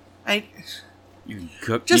 You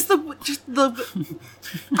cook...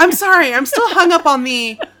 I'm sorry, I'm still hung up on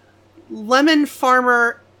the lemon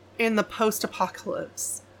farmer in the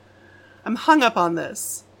post-apocalypse. I'm hung up on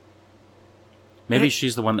this. Maybe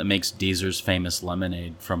she's the one that makes Deezer's famous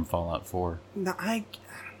lemonade from Fallout 4. No, I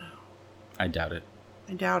don't know. I doubt it.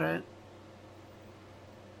 I doubt it.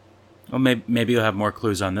 Well, maybe you'll have more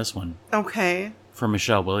clues on this one. Okay. For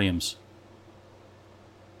Michelle Williams.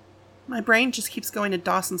 My brain just keeps going to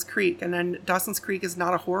Dawson's Creek, and then Dawson's Creek is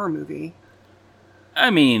not a horror movie.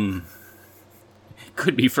 I mean, it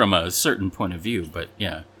could be from a certain point of view, but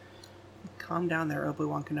yeah. Calm down there,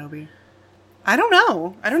 Obi-Wan Kenobi. I don't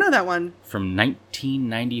know. I don't know that one. From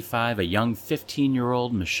 1995, a young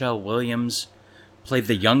 15-year-old Michelle Williams played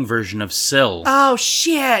the young version of Syl. Oh,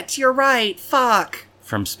 shit. You're right. Fuck.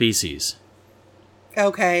 From Species.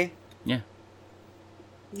 Okay. Yeah.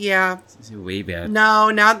 Yeah. This is way bad.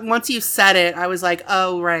 No, now once you said it, I was like,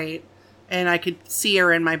 oh, right. And I could see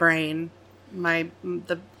her in my brain.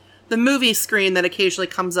 The movie screen that occasionally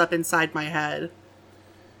comes up inside my head.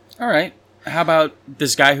 All right. How about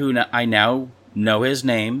this guy who I now know his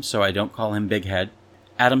name, so I don't call him Big Head?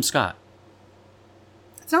 Adam Scott.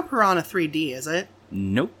 It's not Piranha 3D, is it?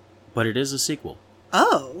 Nope. But it is a sequel.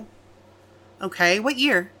 Oh. Okay, what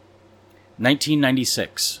year?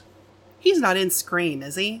 1996. He's not in Scream,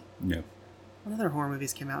 is he? No. What other horror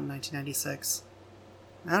movies came out in 1996?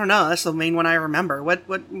 I don't know. That's the main one I remember. What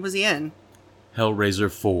was he in?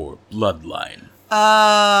 Hellraiser 4, Bloodline.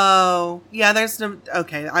 Oh. Yeah, there's no...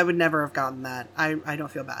 Okay, I would never have gotten that. I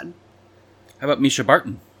don't feel bad. How about Misha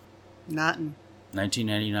Barton? Not in...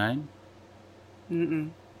 1999? Mm-mm.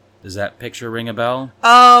 Does that picture ring a bell?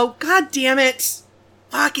 Oh, god damn it.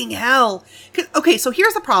 Fucking hell. Okay, so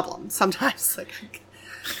here's the problem sometimes.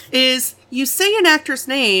 Is you say an actor's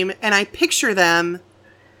name and I picture them,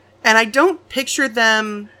 and I don't picture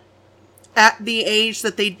them at the age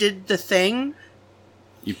that they did the thing.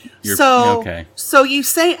 Okay. So you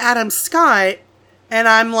say Adam Scott, and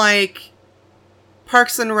I'm like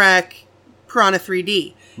Parks and Rec, Piranha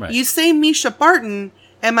 3D. Right. You say Misha Barton,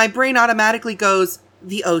 and my brain automatically goes,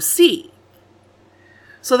 The OC.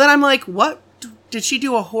 So then I'm like, what? Did she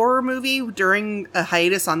do a horror movie during a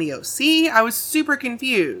hiatus on the OC? I was super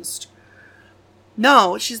confused.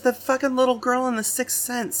 No, she's the fucking little girl in The Sixth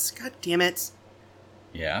Sense. God damn it.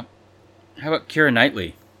 Yeah. How about Keira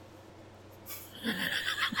Knightley?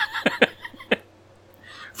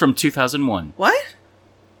 From 2001. What?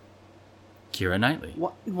 Keira Knightley.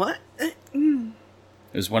 What? It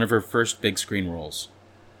was one of her first big screen roles.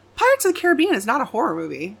 Pirates of the Caribbean is not a horror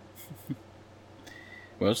movie.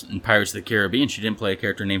 Well, in Pirates of the Caribbean, she didn't play a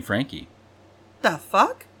character named Frankie. The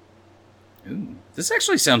fuck? Ooh, this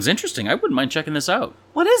actually sounds interesting. I wouldn't mind checking this out.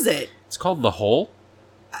 What is it? It's called The Hole.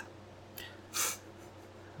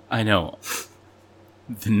 I know.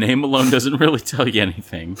 The name alone doesn't really tell you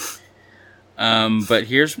anything. But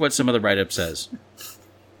here's what some of the write-up says.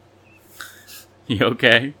 You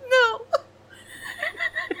okay? No.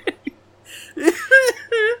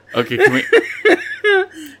 Okay, can we...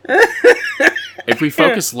 If we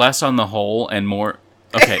focus less on the hole and more...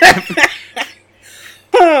 Okay.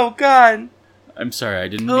 Oh, God. I'm sorry, I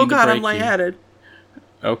didn't Oh, mean to God, break I'm lightheaded.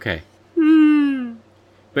 you. Okay.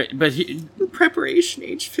 But he... Preparation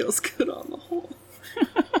age feels good on the whole.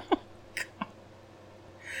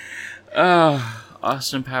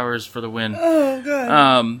 Austin Powers for the win. Oh,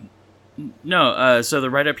 God. So the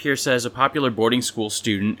write-up here says a popular boarding school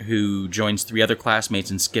student who joins 3 other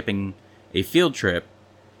classmates in skipping a field trip.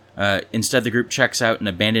 Instead, the group checks out an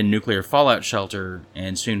abandoned nuclear fallout shelter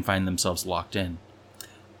and soon find themselves locked in.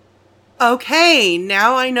 Okay,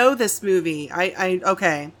 now I know this movie.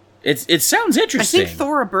 Okay. It sounds I interesting. think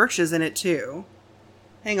Thora Birch is in it, too.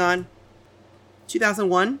 Hang on.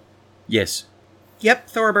 2001? Yes. Yep,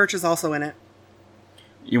 Thora Birch is also in it.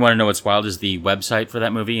 You want to know what's wild is the website for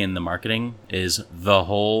that movie and the marketing is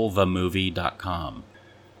thewholethemovie.com.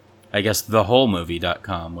 I guess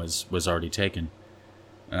thewholemovie.com was already taken.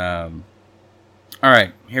 All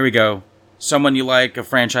right, here we go. Someone you like, a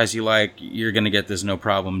franchise you like, you're going to get this no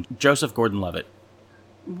problem. Joseph Gordon-Levitt.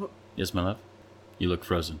 Yes, my love? You look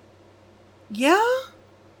frozen. Yeah?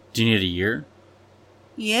 Do you need a year?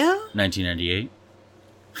 Yeah? 1998.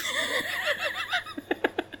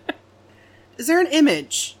 Is there an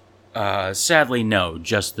image? Sadly, no.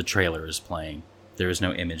 Just the trailer is playing. There is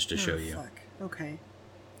no image to show you. Fuck. Okay.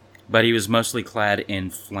 But he was mostly clad in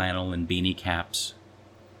flannel and beanie caps.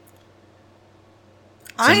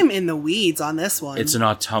 I'm in the weeds on this one. It's an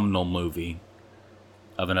autumnal movie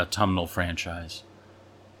of an autumnal franchise.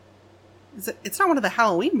 It's not one of the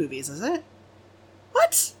Halloween movies, is it?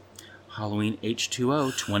 What? Halloween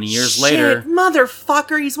H2O, 20 years Shit, later.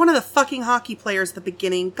 Motherfucker, he's one of the fucking hockey players at the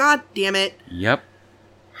beginning. God damn it. Yep.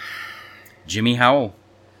 Jimmy Howell.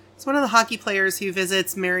 He's one of the hockey players who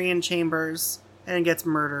visits Marion Chambers and gets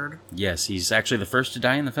murdered. Yes, he's actually the first to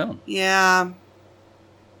die in the film. Yeah.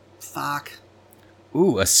 Fuck.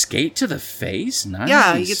 Ooh, a skate to the face? Nice.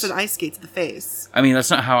 Yeah, he gets an ice skate to the face. I mean, that's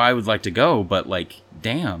not how I would like to go, but, like,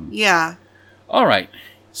 damn. Yeah. All right.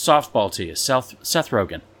 Softball to you. Seth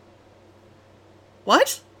Rogen.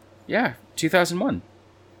 What? Yeah, 2001.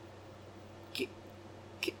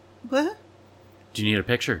 What? Do you need a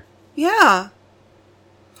picture? Yeah.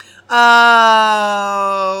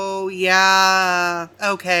 Oh, yeah.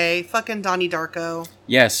 Okay. Fucking Donnie Darko.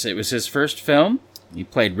 Yes, it was his first film. He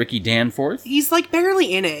played Ricky Danforth. He's, like,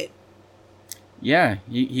 barely in it. Yeah,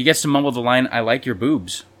 he gets to mumble the line, "I like your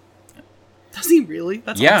boobs." Does he really?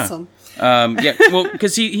 That's awesome. Yeah, well,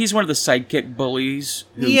 because he's one of the sidekick bullies.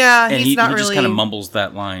 Yeah, and he's he not just really- kind of mumbles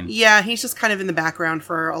that line. Yeah, he's just kind of in the background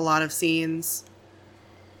for a lot of scenes.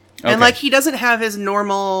 Okay. And, like, he doesn't have his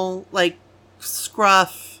normal, like,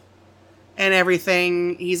 scruff and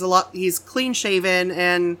everything. He's clean shaven,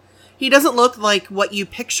 and he doesn't look like what you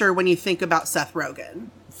picture when you think about Seth Rogen.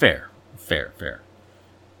 Fair.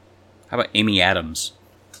 How about Amy Adams?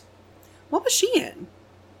 What was she in?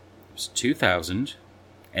 It was 2000,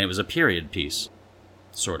 and it was a period piece.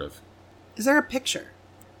 Sort of. Is there a picture?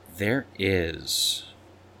 There is.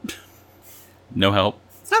 No help.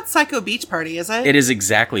 It's not Psycho Beach Party, is it? It is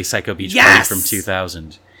exactly Psycho Beach Yes! Party from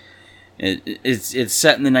 2000. It's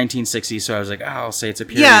set in the 1960s, so I was like, I'll say it's a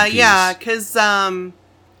period piece. Yeah, because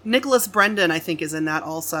Nicholas Brendan, I think, is in that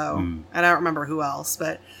also. And I don't remember who else,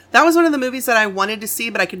 but that was one of the movies that I wanted to see,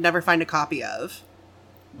 but I could never find a copy of.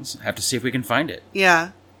 We'll have to see if we can find it.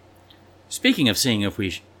 Yeah. Speaking of seeing if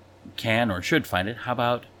we can or should find it, how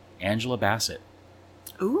about Angela Bassett?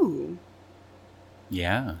 Ooh.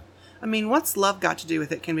 Yeah. I mean, what's love got to do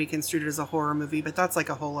with it can be construed as a horror movie, but that's like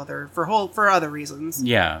a whole other, for other reasons.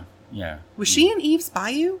 Yeah. Was she in Eve's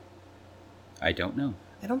Bayou? I don't know.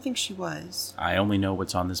 I don't think she was. I only know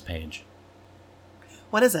what's on this page.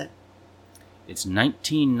 What is it? It's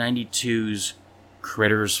 1992's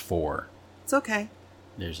Critters 4. It's okay.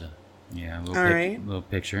 There's a All right. little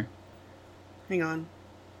picture. Hang on.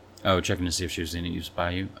 Oh, checking to see if she was in Eve's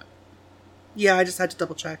Bayou. Yeah, I just had to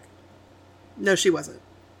double check. No, she wasn't.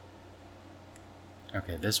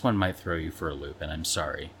 Okay, this one might throw you for a loop, and I'm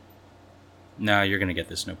sorry. No, you're gonna get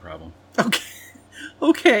this, no problem. Okay.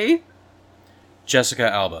 Okay.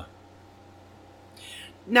 Jessica Alba.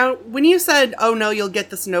 Now, when you said, "Oh no, you'll get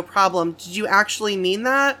this, no problem," did you actually mean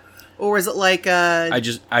that, or was it like a? I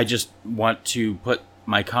just want to put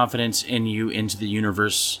my confidence in you into the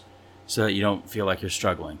universe, so that you don't feel like you're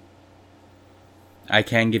struggling. I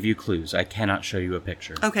can give you clues. I cannot show you a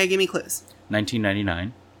picture. Okay, give me clues.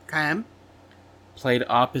 1999. Okay. Played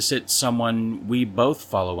opposite someone we both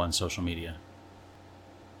follow on social media.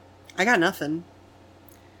 I got nothing.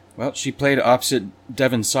 Well, she played opposite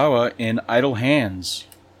Devon Sawa in Idle Hands.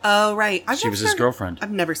 Oh, right. She was his girlfriend.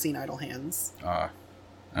 I've never seen Idle Hands.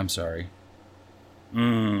 I'm sorry.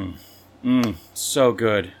 So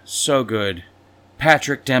good. So good.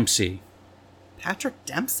 Patrick Dempsey. Patrick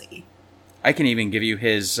Dempsey? I can even give you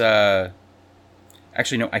his,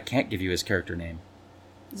 Actually, no, I can't give you his character name.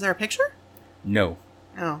 Is there a picture? No.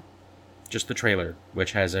 Oh. Just the trailer,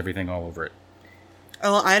 which has everything all over it.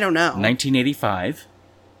 Oh, well, I don't know. 1985.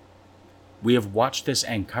 We have watched this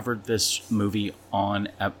and covered this movie on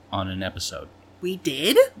an episode. We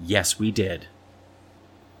did? Yes, we did.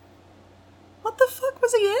 What the fuck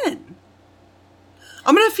was he in?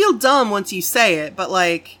 I'm gonna feel dumb once you say it, but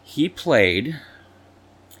like... He played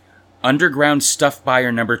underground stuff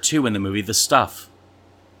buyer number 2 in the movie The Stuff.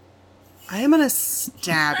 I am gonna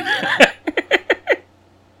stab you.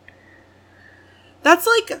 That's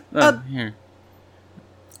like Here.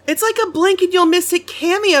 It's like a blink and you'll miss it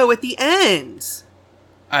cameo at the end.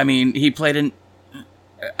 I mean, he played in...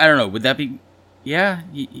 I don't know, would that be... Yeah,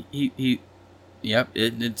 he yep,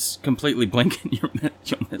 it's completely blink and you'll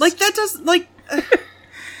miss. Like, that does... Like...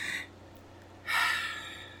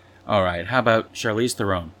 Alright, how about Charlize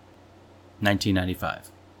Theron?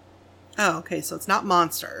 1995. Oh, okay, so it's not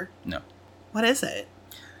Monster. No. What is it?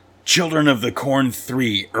 Children of the Corn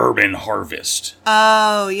 3 Urban Harvest.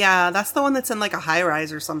 Oh, yeah, that's the one that's in like a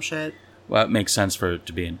high-rise or some shit. Well, it makes sense for it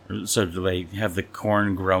to be in... So do they have the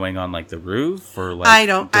corn growing on, like, the roof? Or like, I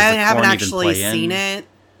don't... does I the haven't corn even actually play in? seen it.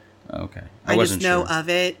 Okay. I just know sure. of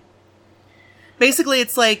it. Basically,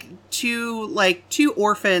 it's like two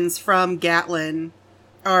orphans from Gatlin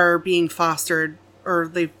are being fostered, or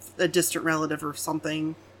they a distant relative or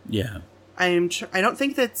something. Yeah. I don't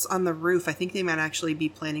think that's on the roof. I think they might actually be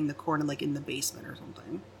planting the corn in the basement or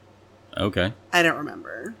something. Okay. I don't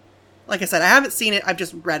remember. Like I said, I haven't seen it. I've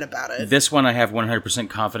just read about it. This one I have 100%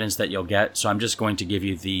 confidence that you'll get, so I'm just going to give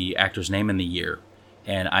you the actor's name and the year.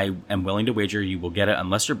 And I am willing to wager you will get it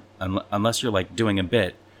unless you're like doing a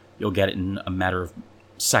bit. You'll get it in a matter of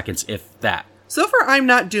seconds, if that. So far, I'm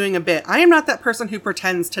not doing a bit. I am not that person who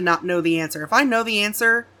pretends to not know the answer. If I know the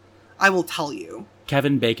answer, I will tell you.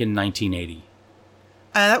 Kevin Bacon, 1980.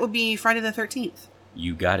 That would be Friday the 13th.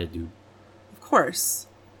 You got it, dude. Of course.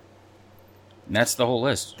 And that's the whole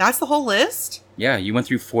list. That's the whole list? Yeah, you went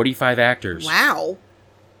through 45 actors. Wow.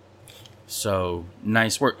 So,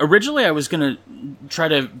 nice work. Originally, I was going to try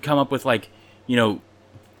to come up with, like, you know,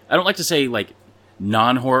 I don't like to say, like,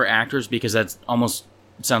 non-horror actors because that's almost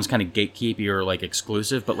sounds kind of gatekeepy or, like,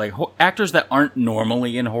 exclusive, but, like, actors that aren't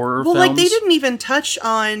normally in horror films. Well, like, they didn't even touch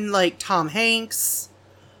on, like, Tom Hanks,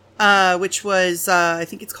 which was, I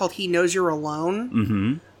think it's called He Knows You're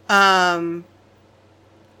Alone. Mm-hmm.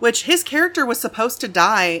 Which his character was supposed to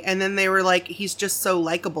die, and then they were like, he's just so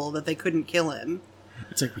likable that they couldn't kill him.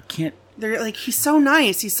 It's like, we can't... They're like, he's so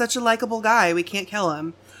nice. He's such a likable guy. We can't kill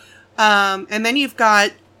him. And then you've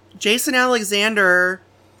got Jason Alexander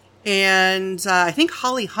and I think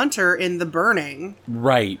Holly Hunter in The Burning.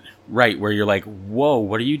 Right. Where you're like, whoa,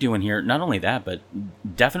 what are you doing here? Not only that, but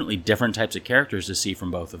definitely different types of characters to see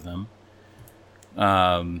from both of them.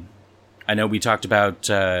 I know we talked about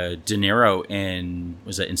De Niro in,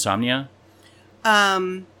 was it Insomnia?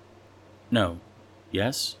 No.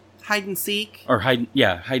 Yes? Hide and Seek. Or Hide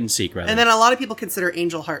and Seek, rather. And then a lot of people consider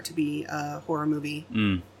Angel Heart to be a horror movie.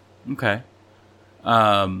 Okay.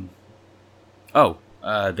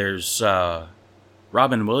 There's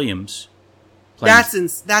Robin Williams. That's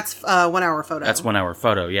 1 Hour Photo. That's 1 Hour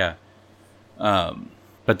Photo, yeah.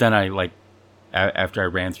 But then I, like, after I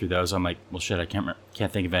ran through those, I'm like, well, shit, I can't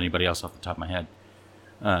think of anybody else off the top of my head.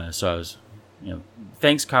 So I was,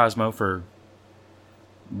 thanks Cosmo for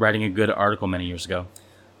writing a good article many years ago.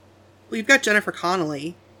 Well, you've got Jennifer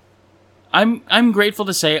Connelly. I'm grateful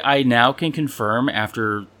to say I now can confirm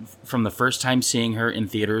from the first time seeing her in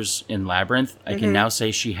theaters in Labyrinth, I can now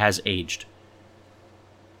say she has aged.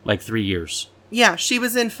 Like 3 years. Yeah, she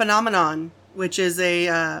was in Phenomenon, which is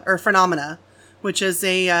Phenomena, which is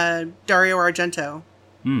a Dario Argento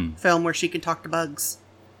film where she can talk to bugs.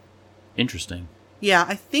 Interesting. Yeah,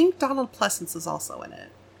 I think Donald Pleasence is also in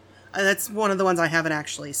it. That's one of the ones I haven't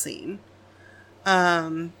actually seen. So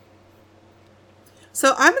I'm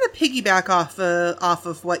going to piggyback off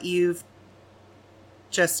of what you've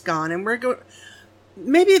just gone, and we're going.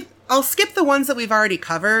 Maybe I'll skip the ones that we've already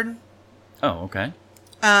covered. Oh, okay.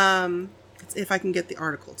 If I can get the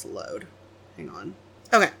article to load. Hang on.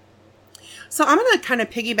 Okay. So I'm going to kind of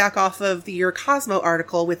piggyback off of your Cosmo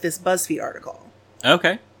article with this BuzzFeed article.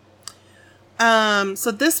 Okay.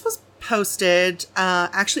 So this was posted,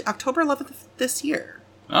 actually October 11th of this year.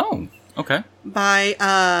 Oh, okay. By,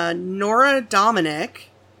 Nora Dominic.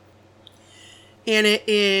 And it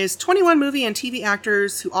is 21 movie and TV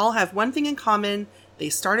actors who all have one thing in common. They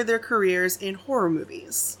started their careers in horror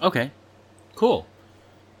movies. Okay. Cool.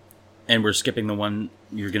 And we're skipping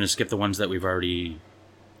you're going to skip the ones that we've already...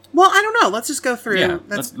 Well, I don't know. Let's just go through. Yeah,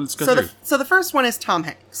 let's go through. So the first one is Tom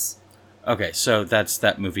Hanks. Okay, so that's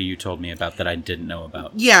that movie you told me about that I didn't know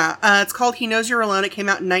about. Yeah, it's called He Knows You're Alone. It came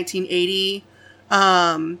out in 1980.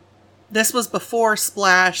 This was before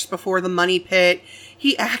Splash, before The Money Pit.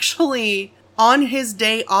 He actually, on his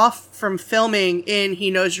day off from filming in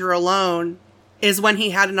He Knows You're Alone, is when he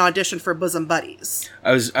had an audition for Bosom Buddies.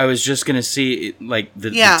 I was just gonna see like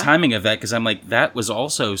the timing of that, because I'm like, that was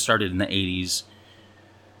also started in the 80s.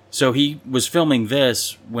 So he was filming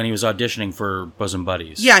this when he was auditioning for Bosom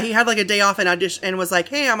Buddies. Yeah, he had like a day off and was like,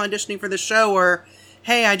 "Hey, I'm auditioning for this show," or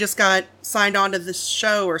 "Hey, I just got signed on to this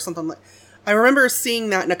show," or something like. I remember seeing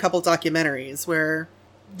that in a couple documentaries where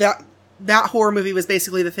that horror movie was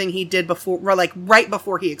basically the thing he did before, like right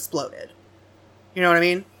before he exploded. You know what I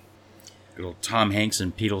mean? Good old Tom Hanks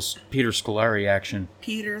and Peter Scolari action.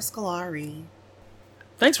 Peter Scolari.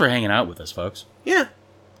 Thanks for hanging out with us, folks. Yeah.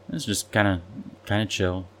 It's just kind of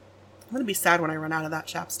chill. I'm going to be sad when I run out of that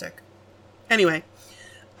chapstick. Anyway.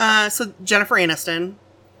 So Jennifer Aniston.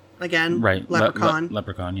 Again. Right. Leprechaun.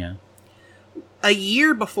 Leprechaun, yeah. A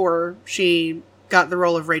year before she got the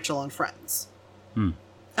role of Rachel on Friends.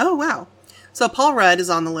 Oh, wow. So Paul Rudd is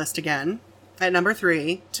on the list again at number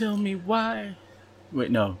 3. Tell me why.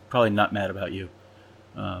 Wait, no. Probably Not Mad About You.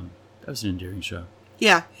 That was an endearing show.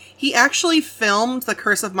 Yeah. He actually filmed The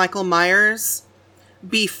Curse of Michael Myers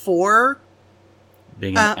before...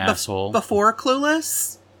 Being an asshole. Before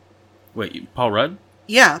Clueless. Wait, Paul Rudd?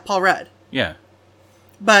 Yeah, Paul Rudd. Yeah.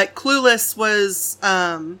 But Clueless was...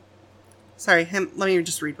 let me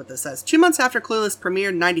just read what this says. 2 months after Clueless premiered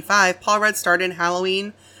in 95, Paul Rudd starred in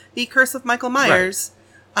Halloween, The Curse of Michael Myers.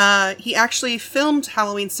 Right. He actually filmed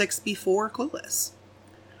Halloween 6 before Clueless.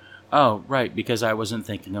 Oh, right, because I wasn't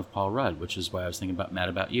thinking of Paul Rudd, which is why I was thinking about Mad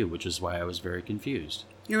About You, which is why I was very confused.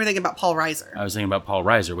 You were thinking about Paul Reiser. I was thinking about Paul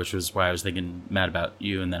Reiser, which was why I was thinking Mad About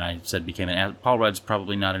You, and then I said became an Paul Rudd's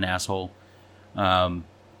probably not an asshole. And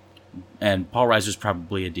Paul Reiser's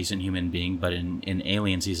probably a decent human being, but in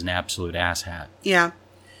Aliens, he's an absolute asshat. Yeah.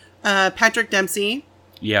 Patrick Dempsey.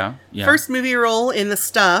 Yeah. First movie role in The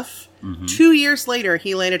Stuff. Mm-hmm. 2 years later,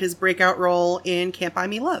 he landed his breakout role in Can't Buy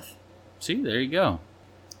Me Love. See, there you go.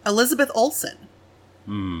 Elizabeth Olsen.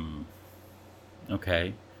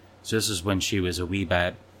 Okay. So this is when she was a wee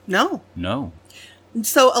bat. No.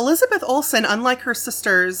 So Elizabeth Olsen, unlike her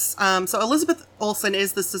sisters, so Elizabeth Olsen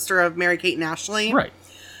is the sister of Mary-Kate and Ashley. Right.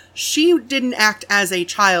 She didn't act as a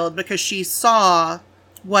child because she saw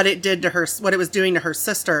what it did to her, what it was doing to her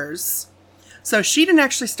sisters. So she didn't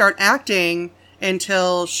actually start acting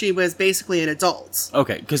until she was basically an adult.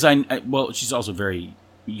 Okay, because well, she's also very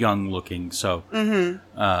young looking, so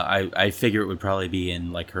I figure it would probably be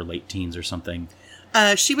in like her late teens or something.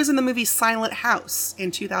 She was in the movie Silent House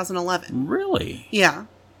in 2011. Really? Yeah.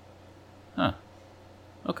 Huh.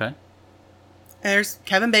 Okay. There's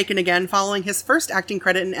Kevin Bacon again, following his first acting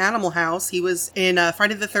credit in Animal House. He was in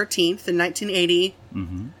Friday the 13th in 1980.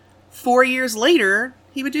 4 years later,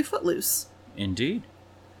 he would do Footloose. Indeed.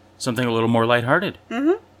 Something a little more lighthearted.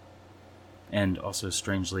 And also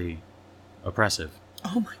strangely oppressive.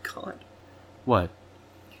 Oh my god. What?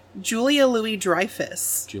 Julia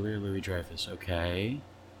Louis-Dreyfus. Okay.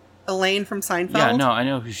 Elaine from Seinfeld. Yeah, no, I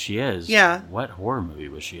know who she is. Yeah. What horror movie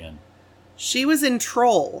was she in? She was in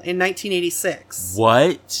Troll in 1986.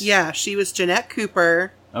 What? Yeah, she was Jeanette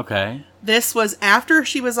Cooper. Okay. This was after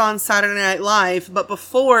she was on Saturday Night Live, but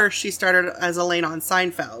before she started as Elaine on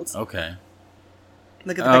Seinfeld. Okay.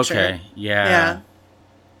 Look at the picture. Okay, yeah.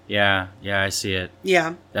 Yeah, I see it.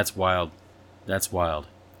 Yeah. That's wild.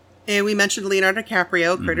 And we mentioned Leonardo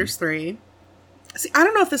DiCaprio, Critters 3. See, I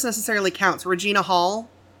don't know if this necessarily counts. Regina Hall.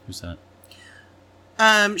 Who's that?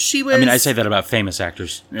 She was... I mean, I say that about famous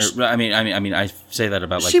actors. I mean, I say that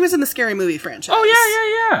about like... She was in the Scary Movie franchise. Oh,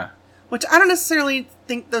 yeah. Which I don't necessarily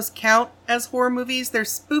think those count as horror movies. They're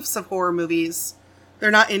spoofs of horror movies.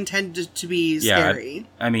 They're not intended to be scary.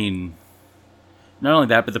 I mean, not only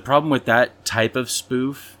that, but the problem with that type of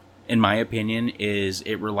spoof, in my opinion, is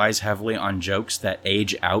it relies heavily on jokes that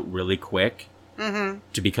age out really quick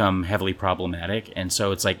to become heavily problematic. And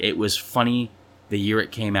so it's like, it was funny the year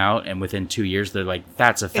it came out, and within 2 years, they're like,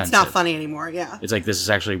 that's offensive. It's not funny anymore, yeah. It's like, this is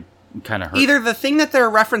actually kind of hurt. Either the thing that they're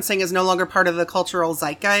referencing is no longer part of the cultural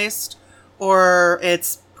zeitgeist, or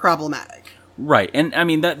it's problematic. Right. And I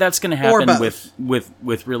mean, that's going to happen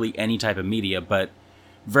with really any type of media, but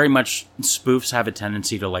very much spoofs have a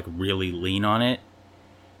tendency to like really lean on it.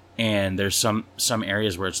 And there's some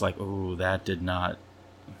areas where it's like, oh, that did not,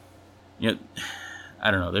 you know,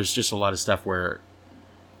 I don't know. There's just a lot of stuff where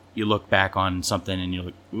you look back on something and you're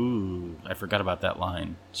like, ooh, I forgot about that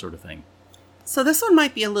line, sort of thing. So this one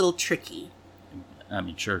might be a little tricky. I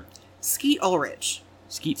mean, sure. Skeet Ulrich.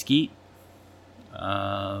 Skeet.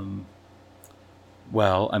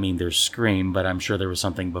 Well, I mean, there's Scream, but I'm sure there was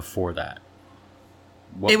something before that.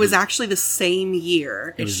 It was actually the same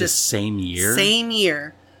year. It was just the same year? Same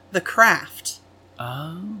year. The Craft.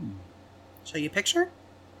 Oh. Show you a picture?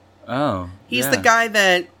 Oh, He's the guy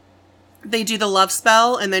that they do the love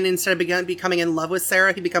spell, and then instead of becoming in love with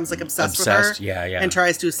Sarah, he becomes like obsessed with her. Yeah. And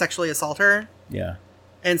tries to sexually assault her. Yeah.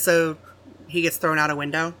 And so he gets thrown out a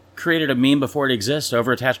window. Created a meme before it exists,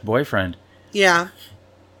 Overattached Boyfriend. Yeah.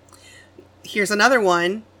 Here's another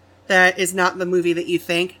one that is not the movie that you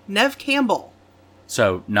think. Neve Campbell.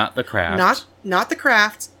 So, not The Craft. Not The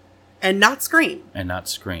Craft, and not Scream. And not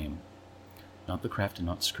Scream. Not The Craft and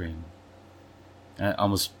not Scream. It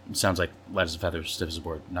almost sounds like light as a feather, stiff as a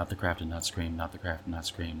board. Not The Craft and not Scream. Not The Craft and not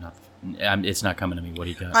Scream. It's not coming to me. What do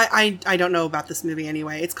you got? I don't know about this movie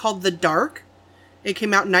anyway. It's called The Dark. It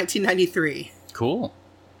came out in 1993. Cool.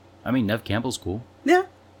 I mean, Neve Campbell's cool. Yeah.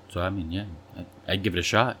 So, I mean, yeah. I'd give it a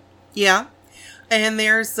shot. Yeah. And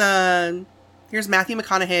here's Matthew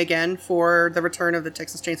McConaughey again for the return of the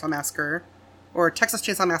Texas Chainsaw Massacre. Or Texas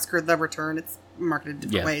Chainsaw Massacre, The Return. It's marketed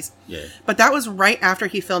different ways. Yeah. But that was right after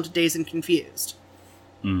he filmed Dazed and Confused.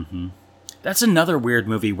 Mm-hmm. That's another weird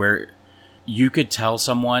movie where you could tell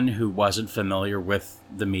someone who wasn't familiar with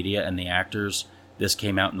the media and the actors, this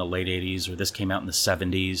came out in the late 80s or this came out in the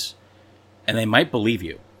 70s, and they might believe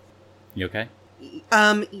you. You okay?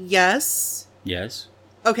 Yes. Yes?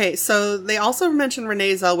 Okay, so they also mention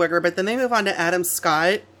Renee Zellweger, but then they move on to Adam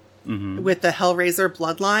Scott with the Hellraiser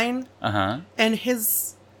bloodline. Uh-huh. And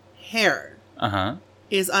his hair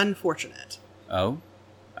is unfortunate. Oh?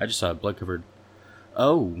 I just saw a blood-covered...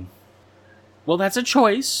 Oh. Well, that's a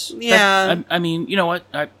choice. Yeah. I mean, you know what?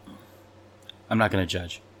 I'm not going to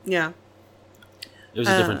judge. Yeah. It was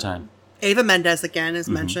a different time. Ava Mendes again is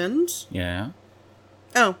mentioned. Yeah.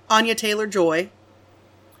 Oh, Anya Taylor-Joy.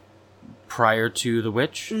 Prior to The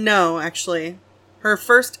Witch? No, actually. Her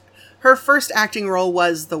first acting role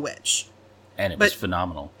was The Witch. And it was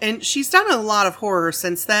phenomenal. And she's done a lot of horror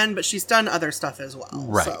since then, but she's done other stuff as well.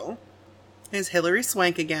 Right. So, there's Hilary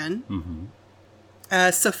Swank again. Mm-hmm.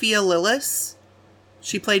 Sophia Lillis.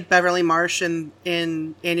 She played Beverly Marsh in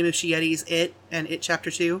Andy Muschietti's It and It Chapter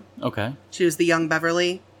 2. Okay. She was the young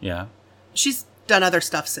Beverly. Yeah. She's done other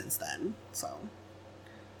stuff since then, so.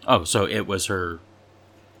 Oh, so it was her...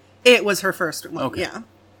 It was her first one, okay. Yeah.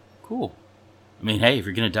 Cool. I mean, hey, if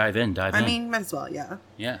you're going to dive in. I mean, might as well, yeah.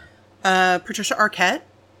 Yeah. Patricia Arquette.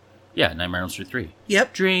 Yeah, Nightmare on Elm Street 3.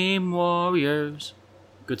 Yep. Dream Warriors.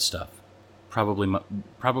 Good stuff. Probably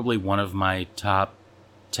one of my top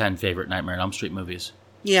 10 favorite Nightmare on Elm Street movies.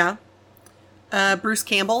 Yeah. Bruce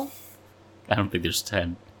Campbell. I don't think there's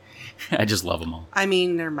 10. I just love them all. I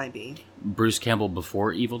mean, there might be. Bruce Campbell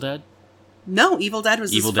before Evil Dead? No, Evil Dead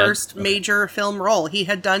was his first major film role. He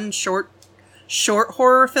had done short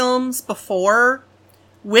horror films before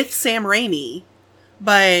with Sam Raimi,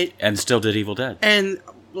 but... And still did Evil Dead. And,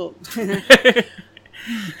 well...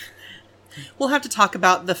 We'll have to talk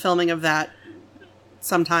about the filming of that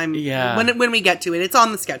sometime when we get to it. It's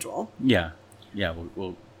on the schedule. Yeah. Yeah,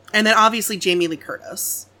 we'll... And then obviously Jamie Lee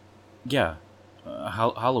Curtis. Yeah.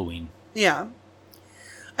 Halloween. Yeah.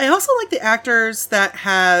 I also like the actors that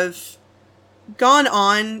have gone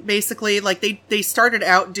on, basically, like they started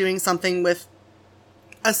out doing something with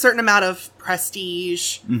a certain amount of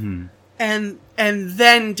prestige and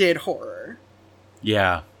then did horror.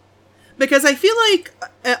 Yeah. Because I feel like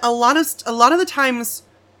a lot of the times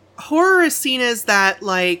horror is seen as that,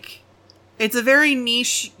 like, it's a very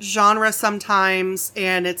niche genre sometimes,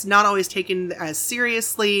 and it's not always taken as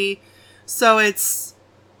seriously. So it's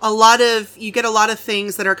you get a lot of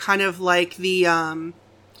things that are kind of like the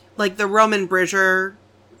Roman Bridger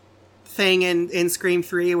thing in Scream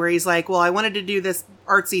 3, where he's like, well, I wanted to do this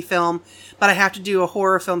artsy film, but I have to do a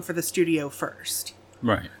horror film for the studio first.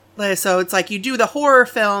 Right. So it's like you do the horror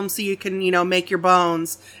film so you can, make your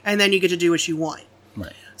bones, and then you get to do what you want.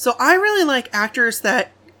 Right. So I really like actors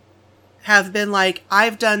that have been like,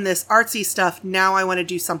 I've done this artsy stuff, now I want to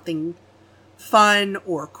do something fun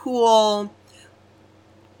or cool.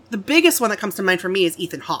 The biggest one that comes to mind for me is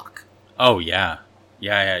Ethan Hawke. Oh, yeah.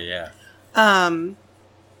 Yeah.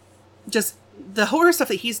 Just the horror stuff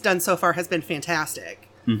that he's done so far has been fantastic.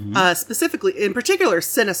 Mm-hmm. Specifically, in particular,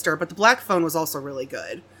 Sinister, but The Black Phone was also really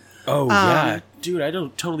good. Oh, yeah. Dude, I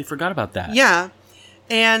totally forgot about that. Yeah.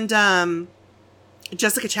 And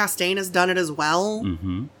Jessica Chastain has done it as well.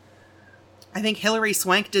 Mm-hmm. I think Hilary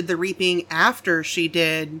Swank did The Reaping after she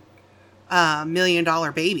did $1 Million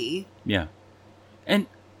Baby. Yeah. And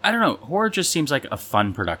I don't know, horror just seems like a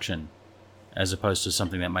fun production as opposed to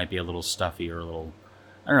something that might be a little stuffy or a little,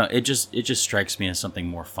 I don't know, it just strikes me as something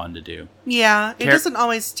more fun to do. Yeah, it doesn't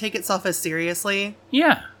always take itself as seriously.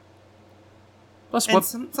 Yeah. Plus,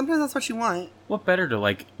 sometimes that's what you want. What better to,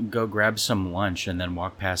 like, go grab some lunch and then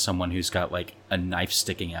walk past someone who's got, like, a knife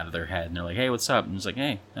sticking out of their head and they're like, hey, what's up? And it's like,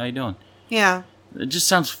 hey, how you doing? Yeah. It just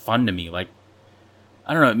sounds fun to me. Like,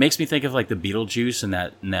 I don't know, it makes me think of, like, the Beetlejuice in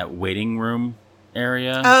that waiting room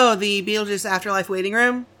area. Oh, the Beetlejuice Afterlife waiting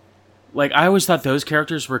room? Like, I always thought those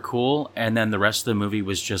characters were cool, and then the rest of the movie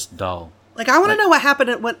was just dull. Like, I want to know what happened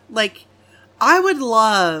at what, like, I would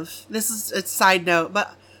love, this is a side note,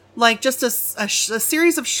 but, like, just a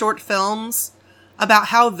series of short films about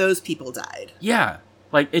how those people died. Yeah.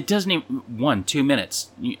 Like, it doesn't even, 2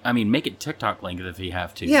 minutes. I mean, make it TikTok length if you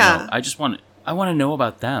have to. Yeah. I want to know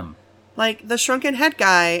about them. Like, the shrunken head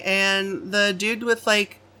guy and the dude with,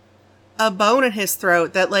 like, a bone in his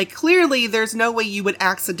throat that, like, clearly there's no way you would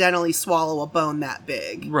accidentally swallow a bone that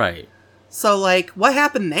big. Right. So, like, what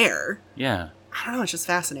happened there? Yeah. I don't know, it's just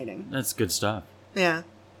fascinating. That's good stuff. Yeah.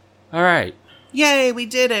 All right. Yay, we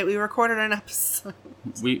did it. We recorded an episode.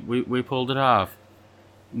 We pulled it off.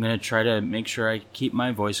 I'm going to try to make sure I keep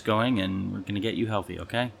my voice going, and we're going to get you healthy,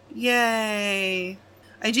 okay? Yay.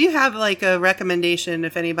 I do have, like, a recommendation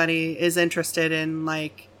if anybody is interested in,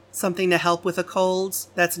 like, something to help with a cold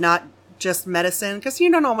that's not just medicine, because you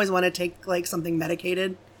don't always want to take, like, something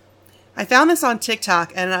medicated. I found this on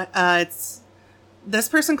TikTok, and it's... This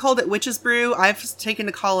person called it Witch's Brew. I've taken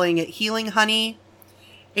to calling it Healing Honey.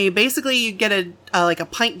 And basically, you get a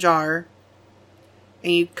pint jar,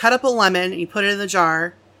 and you cut up a lemon, and you put it in the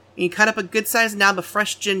jar, and you cut up a good-sized knob of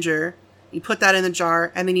fresh ginger, you put that in the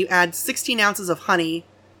jar, and then you add 16 ounces of honey,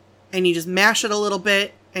 and you just mash it a little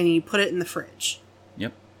bit, and you put it in the fridge.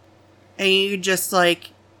 Yep. And you just,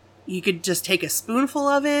 like, you could just take a spoonful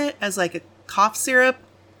of it as, like, a cough syrup,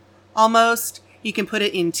 almost. You can put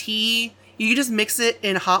it in tea. You can just mix it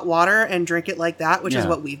in hot water and drink it like that, which is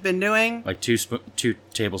what we've been doing. Like two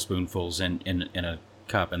tablespoonfuls in a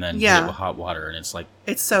cup, and then hit it with hot water, and it's like...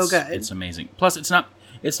 It's so good. It's amazing. Plus, it's not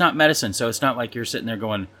medicine, so it's not like you're sitting there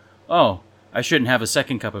going, oh, I shouldn't have a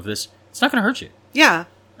second cup of this. It's not going to hurt you. Yeah.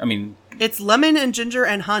 I mean... It's lemon and ginger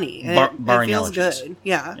and honey. And barring it feels allergies. good.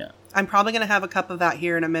 Yeah. I'm probably going to have a cup of that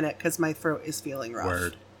here in a minute because my throat is feeling rough.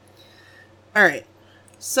 Word. All right.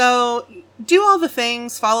 So, do all the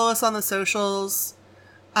things. Follow us on the socials.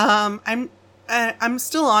 I'm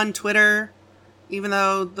still on Twitter, even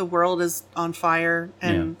though the world is on fire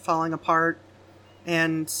and falling apart,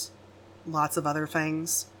 and lots of other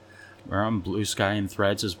things. We're on Blue Sky and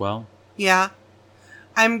Threads as well. Yeah.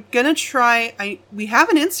 I'm gonna try... We have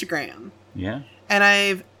an Instagram. Yeah. And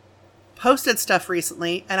I've posted stuff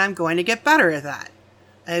recently, and I'm going to get better at that.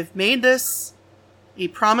 I've made this a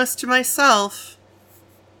promise to myself.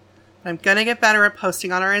 I'm going to get better at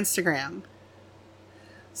posting on our Instagram.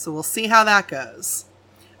 So we'll see how that goes.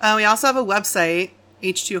 We also have a website,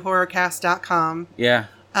 h2horrorcast.com. Yeah.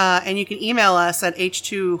 And you can email us at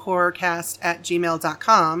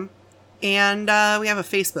h2horrorcast@gmail.com. And we have a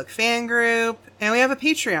Facebook fan group, and we have a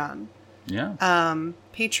Patreon. Yeah.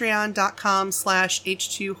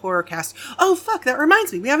 Patreon.com/h2horrorcast. Oh, fuck, that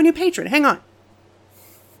reminds me. We have a new patron. Hang on.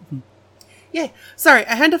 Yay. Sorry,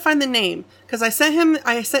 I had to find the name, because I sent him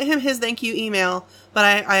his thank you email, but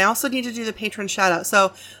I also need to do the patron shout out.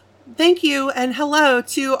 So, thank you and hello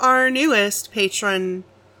to our newest patron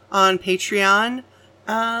on Patreon,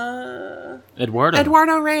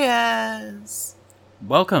 Eduardo Reyes.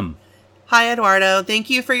 Welcome. Hi, Eduardo. Thank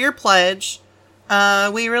you for your pledge.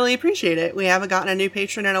 We really appreciate it. We haven't gotten a new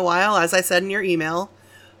patron in a while, as I said in your email.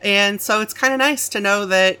 And so it's kind of nice to know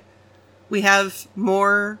that we have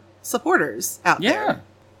more supporters out there.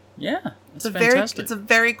 Yeah. It's a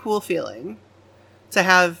very cool feeling to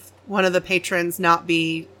have one of the patrons not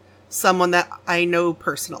be someone that I know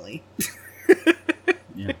personally.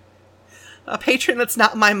 Yeah. A patron that's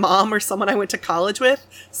not my mom or someone I went to college with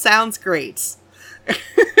sounds great.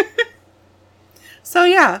 So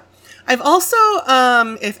yeah, I've also,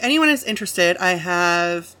 if anyone is interested, I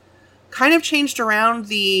have kind of changed around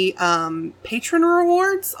the patron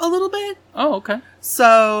rewards a little bit. Oh, okay.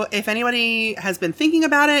 So if anybody has been thinking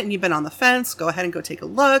about it and you've been on the fence, go ahead and go take a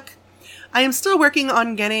look. I am still working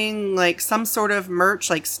on getting like some sort of merch,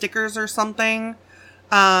 like stickers or something.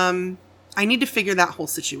 I need to figure that whole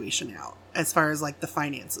situation out as far as like the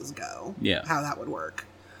finances go. Yeah. How that would work.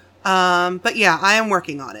 But yeah, I am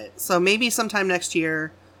working on it. So maybe sometime next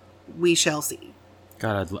year we shall see.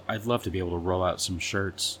 God, I'd love to be able to roll out some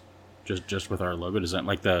shirts just with our logo. Does that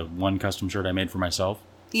like the one custom shirt I made for myself?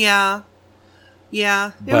 Yeah.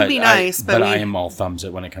 Yeah. It would be nice. But I am all thumbs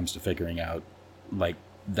it when it comes to figuring out like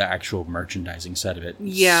the actual merchandising set of it.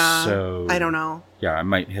 Yeah. So I don't know. Yeah, I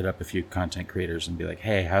might hit up a few content creators and be like,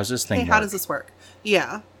 hey, how's this thing work? How does this work?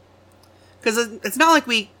 Yeah. Because it's not like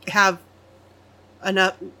we have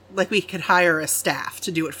enough, like we could hire a staff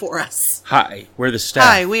to do it for us. Hi, we're the staff.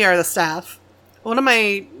 Hi, we are the staff. One of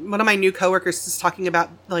my new coworkers is talking about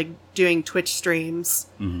like doing Twitch streams,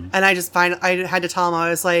 and I had to tell him, I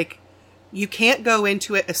was like, you can't go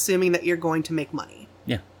into it assuming that you're going to make money.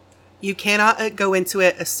 Yeah. You cannot go into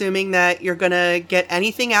it assuming that you're going to get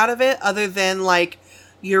anything out of it other than like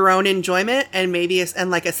your own enjoyment and maybe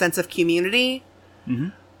like a sense of community. Mm-hmm.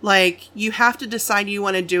 Like you have to decide you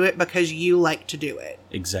want to do it because you like to do it.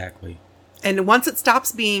 Exactly. And once it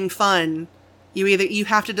stops being fun, you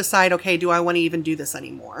have to decide, okay, do I want to even do this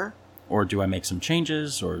anymore? Or do I make some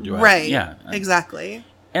changes? Or do right. Yeah. Exactly.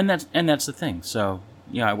 And that's the thing. So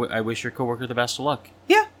yeah, I wish your coworker the best of luck.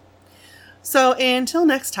 Yeah. So until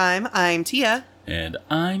next time, I'm Tia. And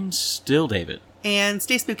I'm still David. And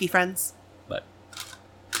stay spooky, friends. But.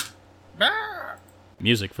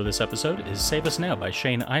 Music for this episode is Save Us Now by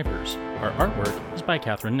Shane Ivers. Our artwork is by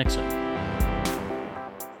Catherine Nixon.